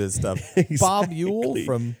telling you this stuff? Exactly. Bob Ewell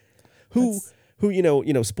from who, you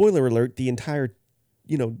know, spoiler alert, the entire,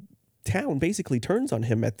 you know, town basically turns on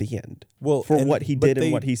him at the end. Well, for what he did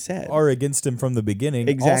and what he said. Are against him from the beginning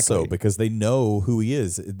Exactly. also because they know who he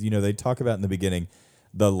is. You know, they talk about in the beginning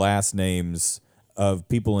the last names of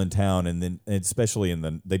people in town, and then especially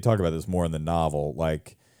they talk about this more in the novel,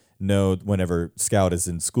 like whenever Scout is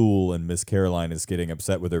in school and Miss Caroline is getting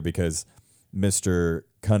upset with her because Mr.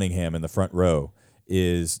 Cunningham in the front row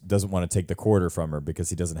doesn't want to take the quarter from her because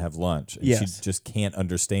he doesn't have lunch. And she just can't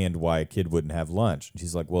understand why a kid wouldn't have lunch. And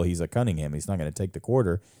she's like, well, he's a Cunningham. He's not going to take the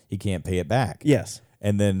quarter. He can't pay it back. Yes.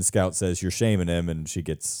 And then Scout says, you're shaming him, and she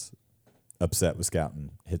gets upset with Scout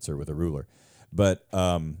and hits her with a ruler. But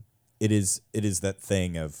it is that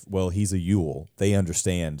thing of, well, he's a Yule. They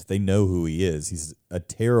understand. They know who he is. He's a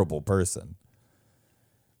terrible person.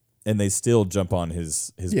 And they still jump on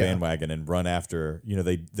his bandwagon and run after,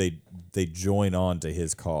 they join on to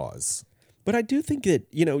his cause. But I do think that,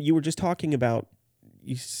 you were just talking about,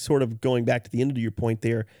 you sort of going back to the end of your point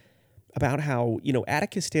there, about how,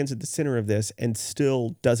 Atticus stands at the center of this and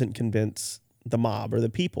still doesn't convince the mob or the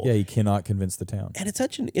people. Yeah, he cannot convince the town. And it's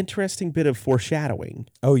such an interesting bit of foreshadowing.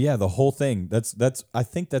 Oh yeah, the whole thing. I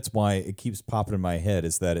think that's why it keeps popping in my head,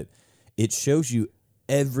 is that it shows you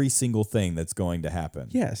every single thing that's going to happen.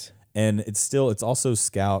 Yes. And it's also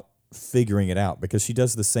Scout figuring it out, because she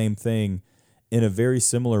does the same thing in a very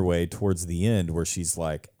similar way towards the end, where she's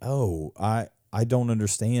like, oh, I don't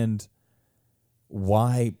understand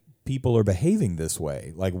why people are behaving this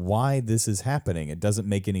way, like why this is happening. It doesn't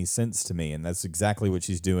make any sense to me. And that's exactly what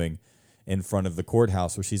she's doing in front of the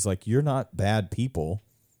courthouse, where she's like, you're not bad people,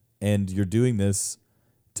 and you're doing this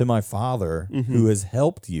to my father who has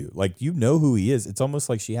helped you. Like, you know who he is. It's almost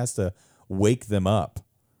like she has to wake them up.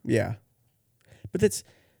 Yeah. But that's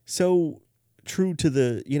so true to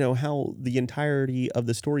the, how the entirety of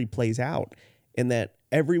the story plays out, in that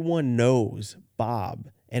everyone knows Bob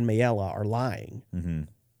and Mayella are lying. Mm-hmm.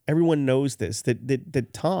 Everyone knows this,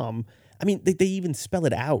 that Tom, I mean, they even spell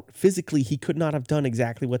it out. Physically, he could not have done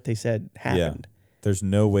exactly what they said happened. Yeah. There's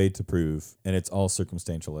no way to prove, and it's all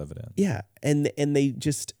circumstantial evidence. Yeah, and they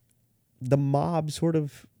just, the mob sort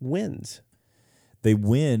of wins. They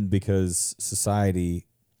win because society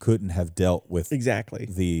couldn't have dealt with exactly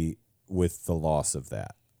the loss of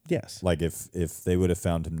that. Yes. Like if they would have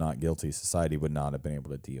found him not guilty, society would not have been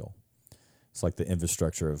able to deal. It's like the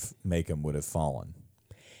infrastructure of Macomb would have fallen.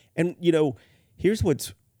 And, here's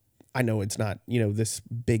what's, I know it's not, this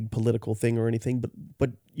big political thing or anything,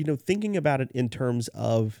 but thinking about it in terms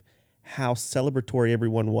of how celebratory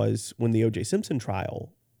everyone was when the O.J. Simpson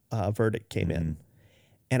trial verdict came in.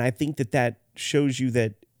 And I think that shows you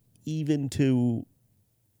that even to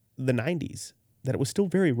the 90s, that it was still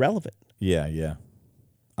very relevant. Yeah, yeah.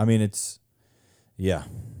 I mean, it's, yeah.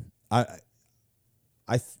 I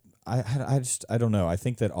don't know. I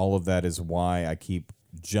think that all of that is why I keep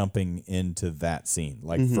jumping into that scene.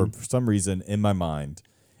 Like, for some reason in my mind,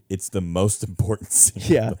 it's the most important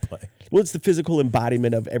scene of the play. Well, it's the physical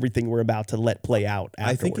embodiment of everything we're about to let play out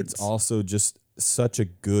afterwards. I think it's also just such a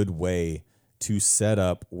good way to set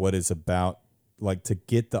up what is about, like, to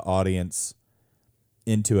get the audience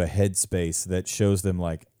into a headspace that shows them,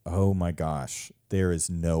 like, oh my gosh, there is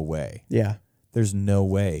no way. Yeah. There's no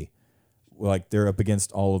way. Like, they're up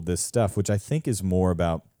against all of this stuff, which I think is more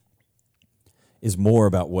about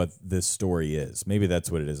what this story is. Maybe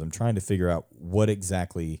that's what it is. I'm trying to figure out what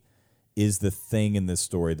exactly is the thing in this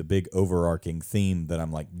story, the big overarching theme that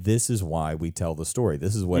I'm like, this is why we tell the story.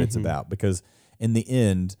 This is what it's about. Because in the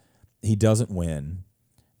end, he doesn't win,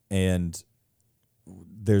 and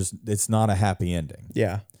it's not a happy ending.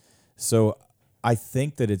 Yeah. So I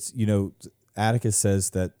think that it's, Atticus says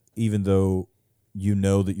that even though you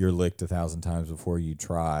know that you're licked 1,000 times before you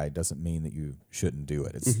try, doesn't mean that you shouldn't do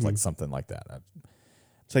it. It's like something like that.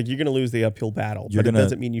 It's like, you're going to lose the uphill battle, but it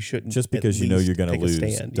doesn't mean you shouldn't. Just because you know you're going to lose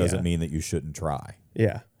doesn't mean that you shouldn't try.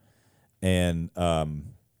 Yeah. And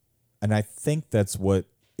I think that's what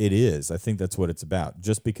it is. I think that's what it's about.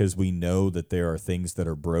 Just because we know that there are things that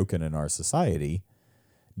are broken in our society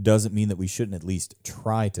doesn't mean that we shouldn't at least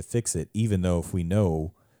try to fix it, even though if we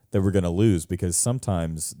know that we're going to lose, because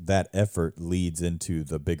sometimes that effort leads into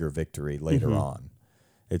the bigger victory later on.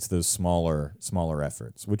 It's those smaller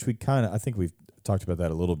efforts, which I think we've talked about that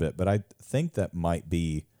a little bit, but I think that might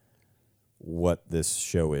be what this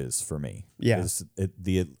show is for me. Yeah.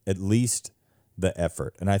 At least the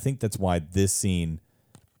effort. And I think that's why this scene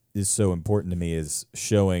is so important to me, is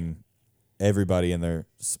showing everybody in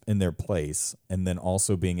their place, and then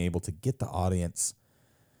also being able to get the audience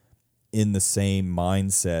in the same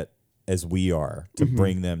mindset as we are, to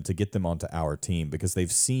bring them, to get them onto our team, because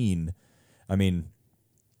they've seen, I mean,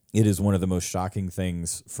 it is one of the most shocking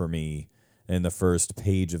things for me, in the first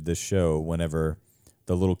page of this show whenever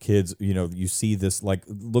the little kids, you see this like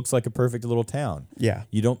looks like a perfect little town. Yeah.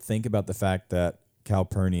 You don't think about the fact that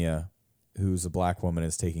Calpurnia, who's a black woman,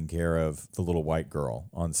 is taking care of the little white girl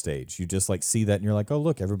on stage. You just like see that and you're like, oh,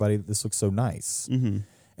 look, everybody, this looks so nice. Mm-hmm.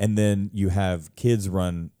 And then you have kids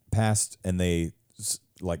run past and they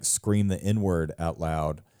like scream the N-word out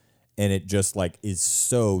loud. And it just like is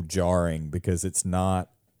so jarring because it's not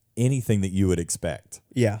anything that you would expect.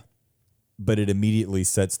 Yeah. But it immediately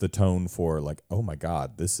sets the tone for like, oh my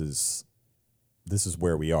God, this is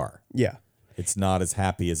where we are. Yeah. It's not as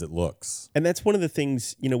happy as it looks. And that's one of the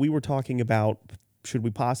things, we were talking about, should we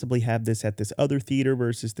possibly have this at this other theater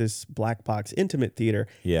versus this Black Box Intimate Theater?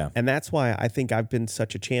 Yeah. And that's why I think I've been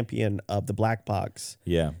such a champion of the Black Box.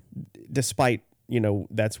 Yeah. Despite,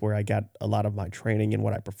 that's where I got a lot of my training and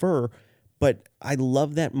what I prefer. But I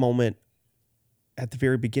love that moment at the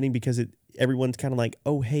very beginning because everyone's kind of like,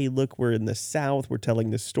 oh, hey, look, we're in the South. We're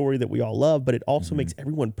telling this story that we all love. But it also makes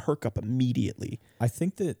everyone perk up immediately. I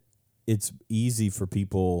think that it's easy for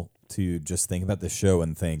people to just think about the show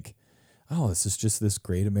and think, oh, this is just this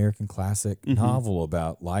great American classic novel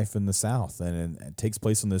about life in the South, and it takes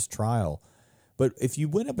place in this trial. But if you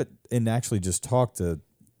went up and actually just talked to,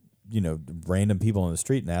 random people on the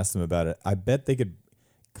street and asked them about it, I bet they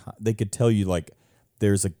could tell you, like,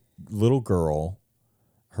 there's a little girl,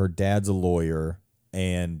 her dad's a lawyer,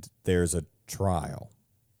 and there's a trial.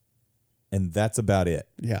 And that's about it.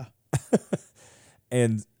 Yeah.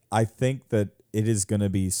 And I think that it is going to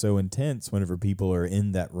be so intense whenever people are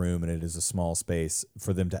in that room and it is a small space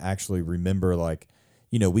for them to actually remember, like,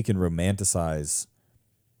 we can romanticize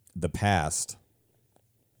the past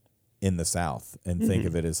in the South and think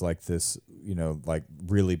of it as like this, like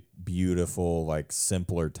really beautiful, like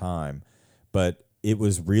simpler time. But it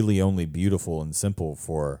was really only beautiful and simple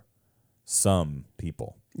for some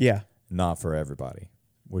people. Yeah. Not for everybody,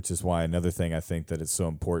 which is why another thing I think that it's so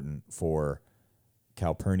important for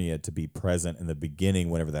Calpurnia to be present in the beginning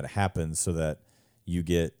whenever that happens so that you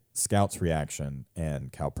get Scout's reaction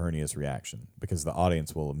and Calpurnia's reaction, because the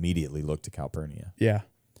audience will immediately look to Calpurnia. Yeah.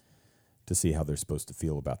 To see how they're supposed to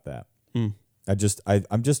feel about that. Mm. I'm just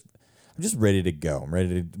ready to go. I'm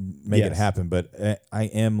ready to make it happen. But I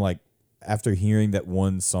am like, after hearing that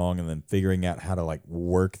one song and then figuring out how to like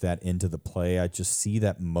work that into the play, I just see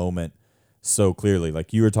that moment so clearly.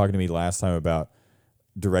 Like you were talking to me last time about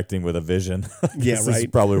directing with a vision. Yeah, This right. is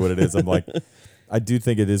probably what it is. I'm like, I do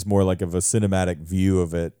think it is more like of a cinematic view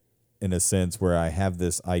of it in a sense where I have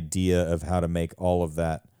this idea of how to make all of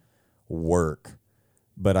that work.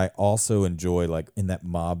 But I also enjoy, like, in that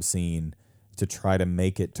mob scene, to try to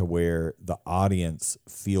make it to where the audience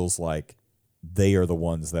feels like they are the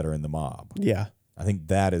ones that are in the mob. Yeah. I think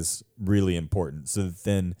that is really important. So that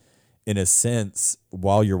then, in a sense,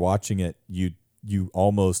 while you're watching it, you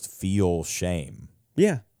almost feel shame.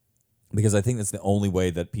 Yeah. Because I think that's the only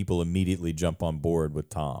way that people immediately jump on board with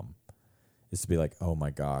Tom, is to be like, oh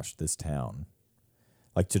my gosh, this town.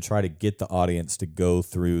 Like, to try to get the audience to go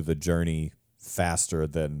through the journey faster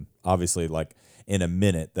than, obviously, like in a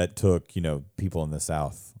minute that took, people in the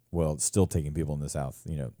South. Well, it's still taking people in the South,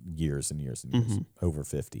 years and years and years, over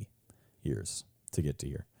 50 years to get to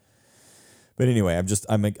here. But anyway,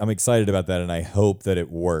 I'm excited about that, and I hope that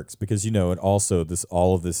it works because, and also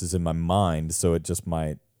all of this is in my mind, so it just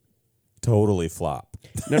might totally flop.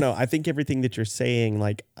 No, I think everything that you're saying,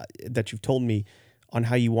 like that you've told me on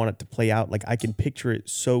how you want it to play out, like I can picture it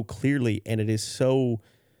so clearly, and it is so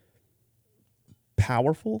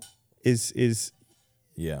powerful. Is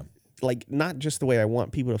Yeah. like not just the way I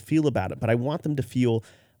want people to feel about it, but I want them to feel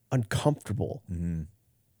uncomfortable. Mm-hmm.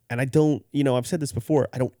 And I don't, I've said this before,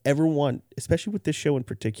 I don't ever want, especially with this show in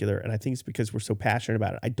particular, and I think it's because we're so passionate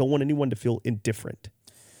about it, I don't want anyone to feel indifferent.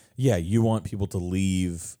 Yeah, you want people to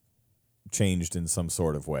leave changed in some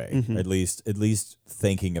sort of way, at least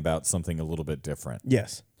thinking about something a little bit different.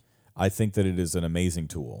 Yes. I think that it is an amazing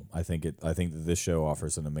tool. I think that this show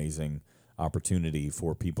offers an amazing opportunity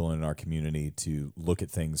for people in our community to look at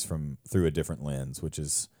things through a different lens, which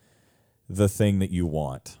is the thing that you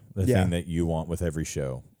want. The thing that you want with every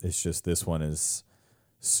show. It's just this one is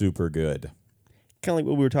super good. Kind of like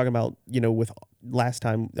what we were talking about, with last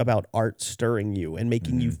time about art stirring you and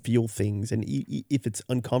making you feel things. And if it's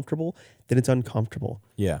uncomfortable, then it's uncomfortable.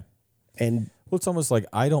 Yeah. And well, it's almost like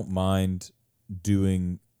I don't mind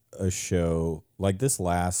doing a show like this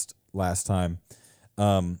last time.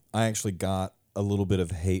 I actually got a little bit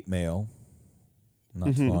of hate mail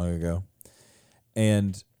not too long ago.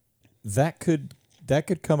 And that could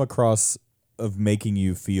come across of making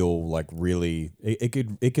you feel like really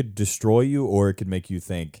it could destroy you, or it could make you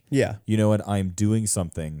think, yeah, you know what, I'm doing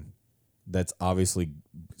something that's obviously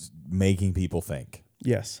making people think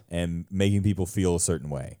Yes. and making people feel a certain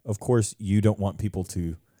way. Of course, you don't want people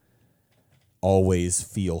to always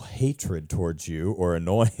feel hatred towards you or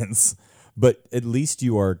annoyance, but at least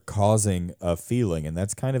you are causing a feeling, and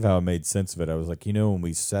that's kind of how I made sense of it. I was like, when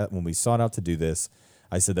we sought out to do this,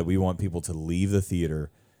 I said that we want people to leave the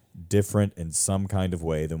theater different in some kind of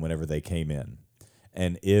way than whenever they came in.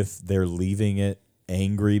 And if they're leaving it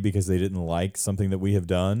angry because they didn't like something that we have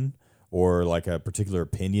done or like a particular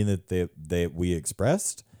opinion that we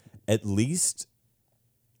expressed, at least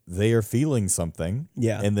they are feeling something.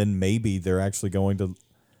 Yeah. And then maybe they're actually going to,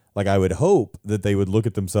 like, I would hope that they would look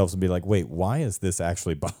at themselves and be like, wait, why is this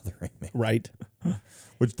actually bothering me? Right.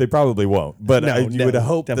 Which they probably won't. But you would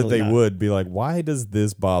hope that they not. would be like, why does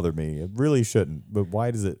this bother me? It really shouldn't. But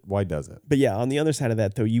why does it? But yeah, on the other side of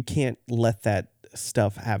that, though, you can't let that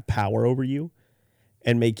stuff have power over you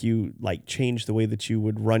and make you like change the way that you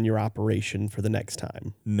would run your operation for the next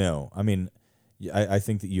time. No. I mean, I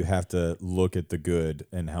think that you have to look at the good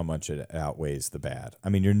and how much it outweighs the bad. I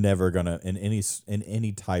mean, you're never gonna in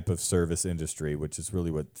any type of service industry, which is really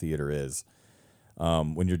what theater is.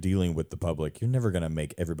 When you're dealing with the public, you're never gonna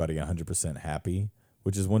make everybody 100% happy,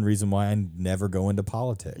 which is one reason why I never go into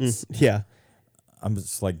politics. Yeah. I'm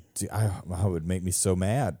just like, I would make me so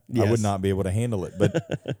mad. Yes. I would not be able to handle it.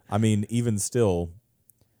 But I mean, even still,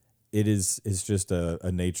 it's just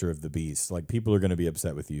a nature of the beast. Like, people are going to be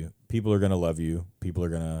upset with you. People are going to love you. People are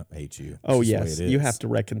going to hate you. Oh, yes. You have to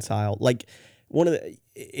reconcile. Like, one of the,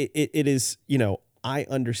 it is, I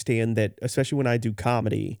understand that, especially when I do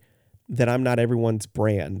comedy, that I'm not everyone's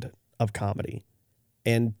brand of comedy.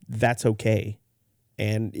 And that's okay.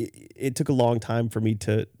 And it took a long time for me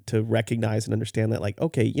to recognize and understand that, like,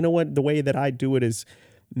 okay, you know what? The way that I do it is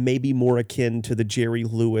maybe more akin to the Jerry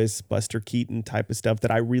Lewis, Buster Keaton type of stuff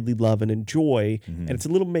that I really love and enjoy. Mm-hmm. And it's a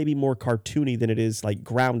little maybe more cartoony than it is like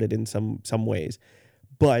grounded in some ways.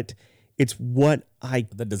 But it's what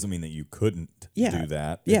That doesn't mean that you couldn't do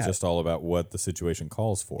that. Yeah. It's just all about what the situation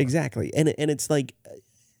calls for. Exactly. And it's like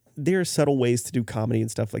there are subtle ways to do comedy and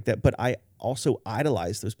stuff like that. But I also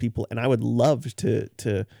idolize those people, and I would love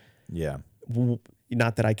to yeah.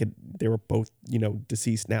 Not that I could. They were both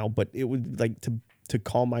deceased now, but it would like to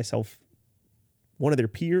call myself one of their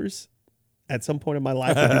peers at some point in my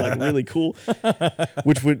life would be like really cool,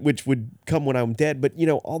 which would come when I'm dead. But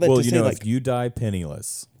all that to say, like, if you die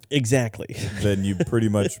penniless, exactly, then you pretty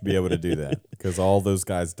much be able to do that because all those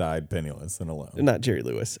guys died penniless and alone. Not Jerry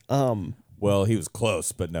Lewis. Well, he was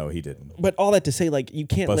close, but no, he didn't. But all that to say, like, you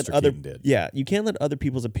can't Buster let other Keaton did. Yeah, you can't let other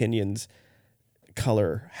people's opinions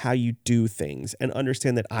color how you do things, and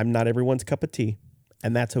understand that I'm not everyone's cup of tea.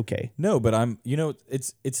 And that's okay. No, but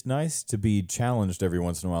it's nice to be challenged every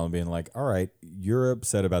once in a while and being like, all right, you're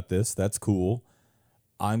upset about this. That's cool.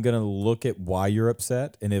 I'm going to look at why you're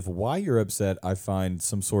upset. And if why you're upset, I find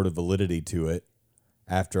some sort of validity to it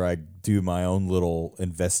after I do my own little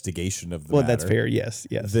investigation of the matter. Well, that's fair. Yes.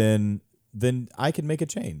 Then I can make a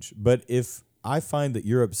change. But if I find that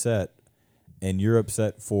you're upset and you're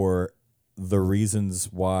upset for the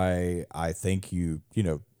reasons why I think you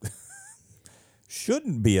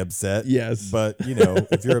shouldn't be upset. Yes. But,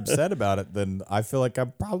 if you're upset about it, then I feel like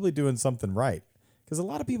I'm probably doing something right. Because a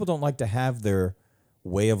lot of people don't like to have their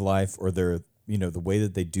way of life or their, the way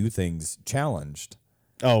that they do things challenged.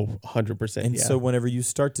 Oh, 100%. And so whenever you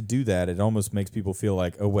start to do that, it almost makes people feel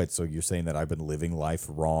like, oh, wait, so you're saying that I've been living life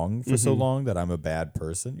wrong for so long that I'm a bad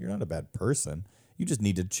person? You're not a bad person. You just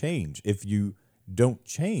need to change. If you don't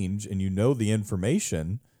change and you know the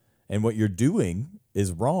information and what you're doing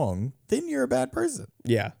is wrong, then you're a bad person.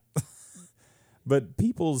 Yeah. But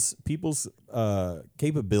people's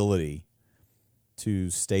capability to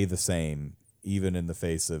stay the same, even in the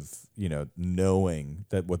face of, knowing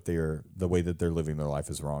that the way that they're living their life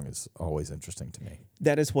is wrong, is always interesting to me.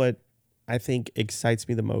 That is what I think excites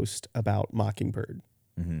me the most about Mockingbird,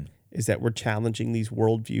 is that we're challenging these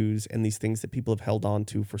worldviews and these things that people have held on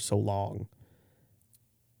to for so long.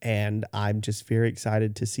 And I'm just very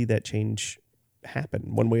excited to see that change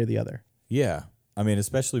happen one way or the other. Yeah. I mean,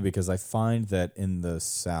 especially because I find that in the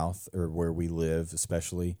South, or where we live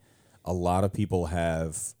especially, a lot of people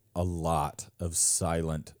have a lot of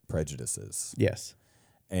silent prejudices. Yes.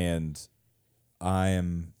 And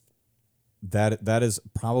that is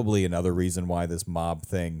probably another reason why this mob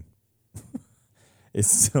thing is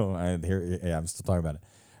so, I'm still talking about it.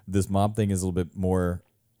 This mob thing is a little bit more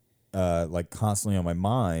like constantly on my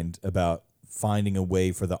mind about finding a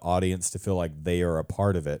way for the audience to feel like they are a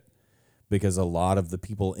part of it, because a lot of the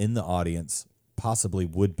people in the audience possibly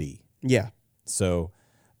would be. Yeah. So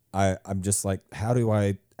I'm just like, how do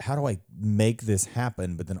I make this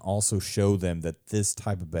happen, but then also show them that this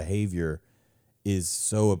type of behavior is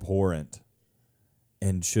so abhorrent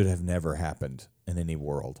and should have never happened in any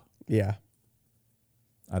world. Yeah.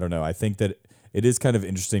 I don't know. I think that it is kind of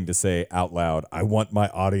interesting to say out loud, I want my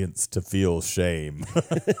audience to feel shame.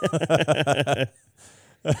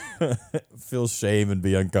 Feel shame and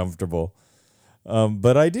be uncomfortable.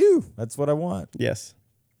 But I do. That's what I want. Yes.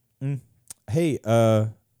 Hey,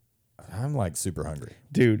 I'm like super hungry.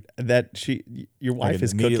 Dude, your wife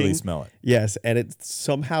is immediately cooking. Smell it. Yes, and it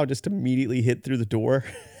somehow just immediately hit through the door.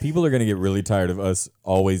 People are going to get really tired of us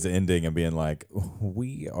always ending and being like,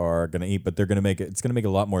 we are going to eat, but it's going to make a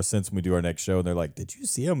lot more sense when we do our next show. And they're like, did you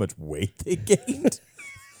see how much weight they gained?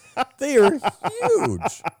 They are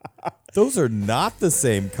huge. Those are not the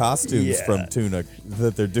same costumes from Tuna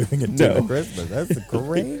that they're doing at Tuna Christmas. That's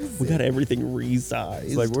crazy. We got everything resized.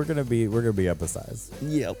 It's like we're gonna be up a size.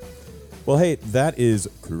 Yep. Well, hey, that is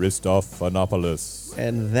Christophanopoulos.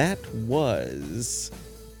 And that was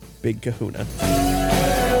Big Kahuna.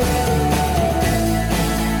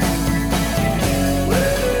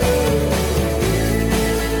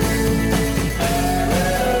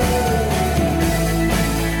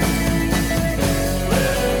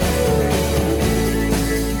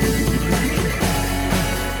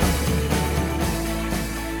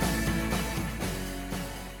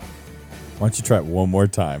 Why don't you try it one more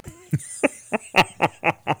time?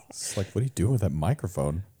 It's like, what are you doing with that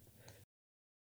microphone?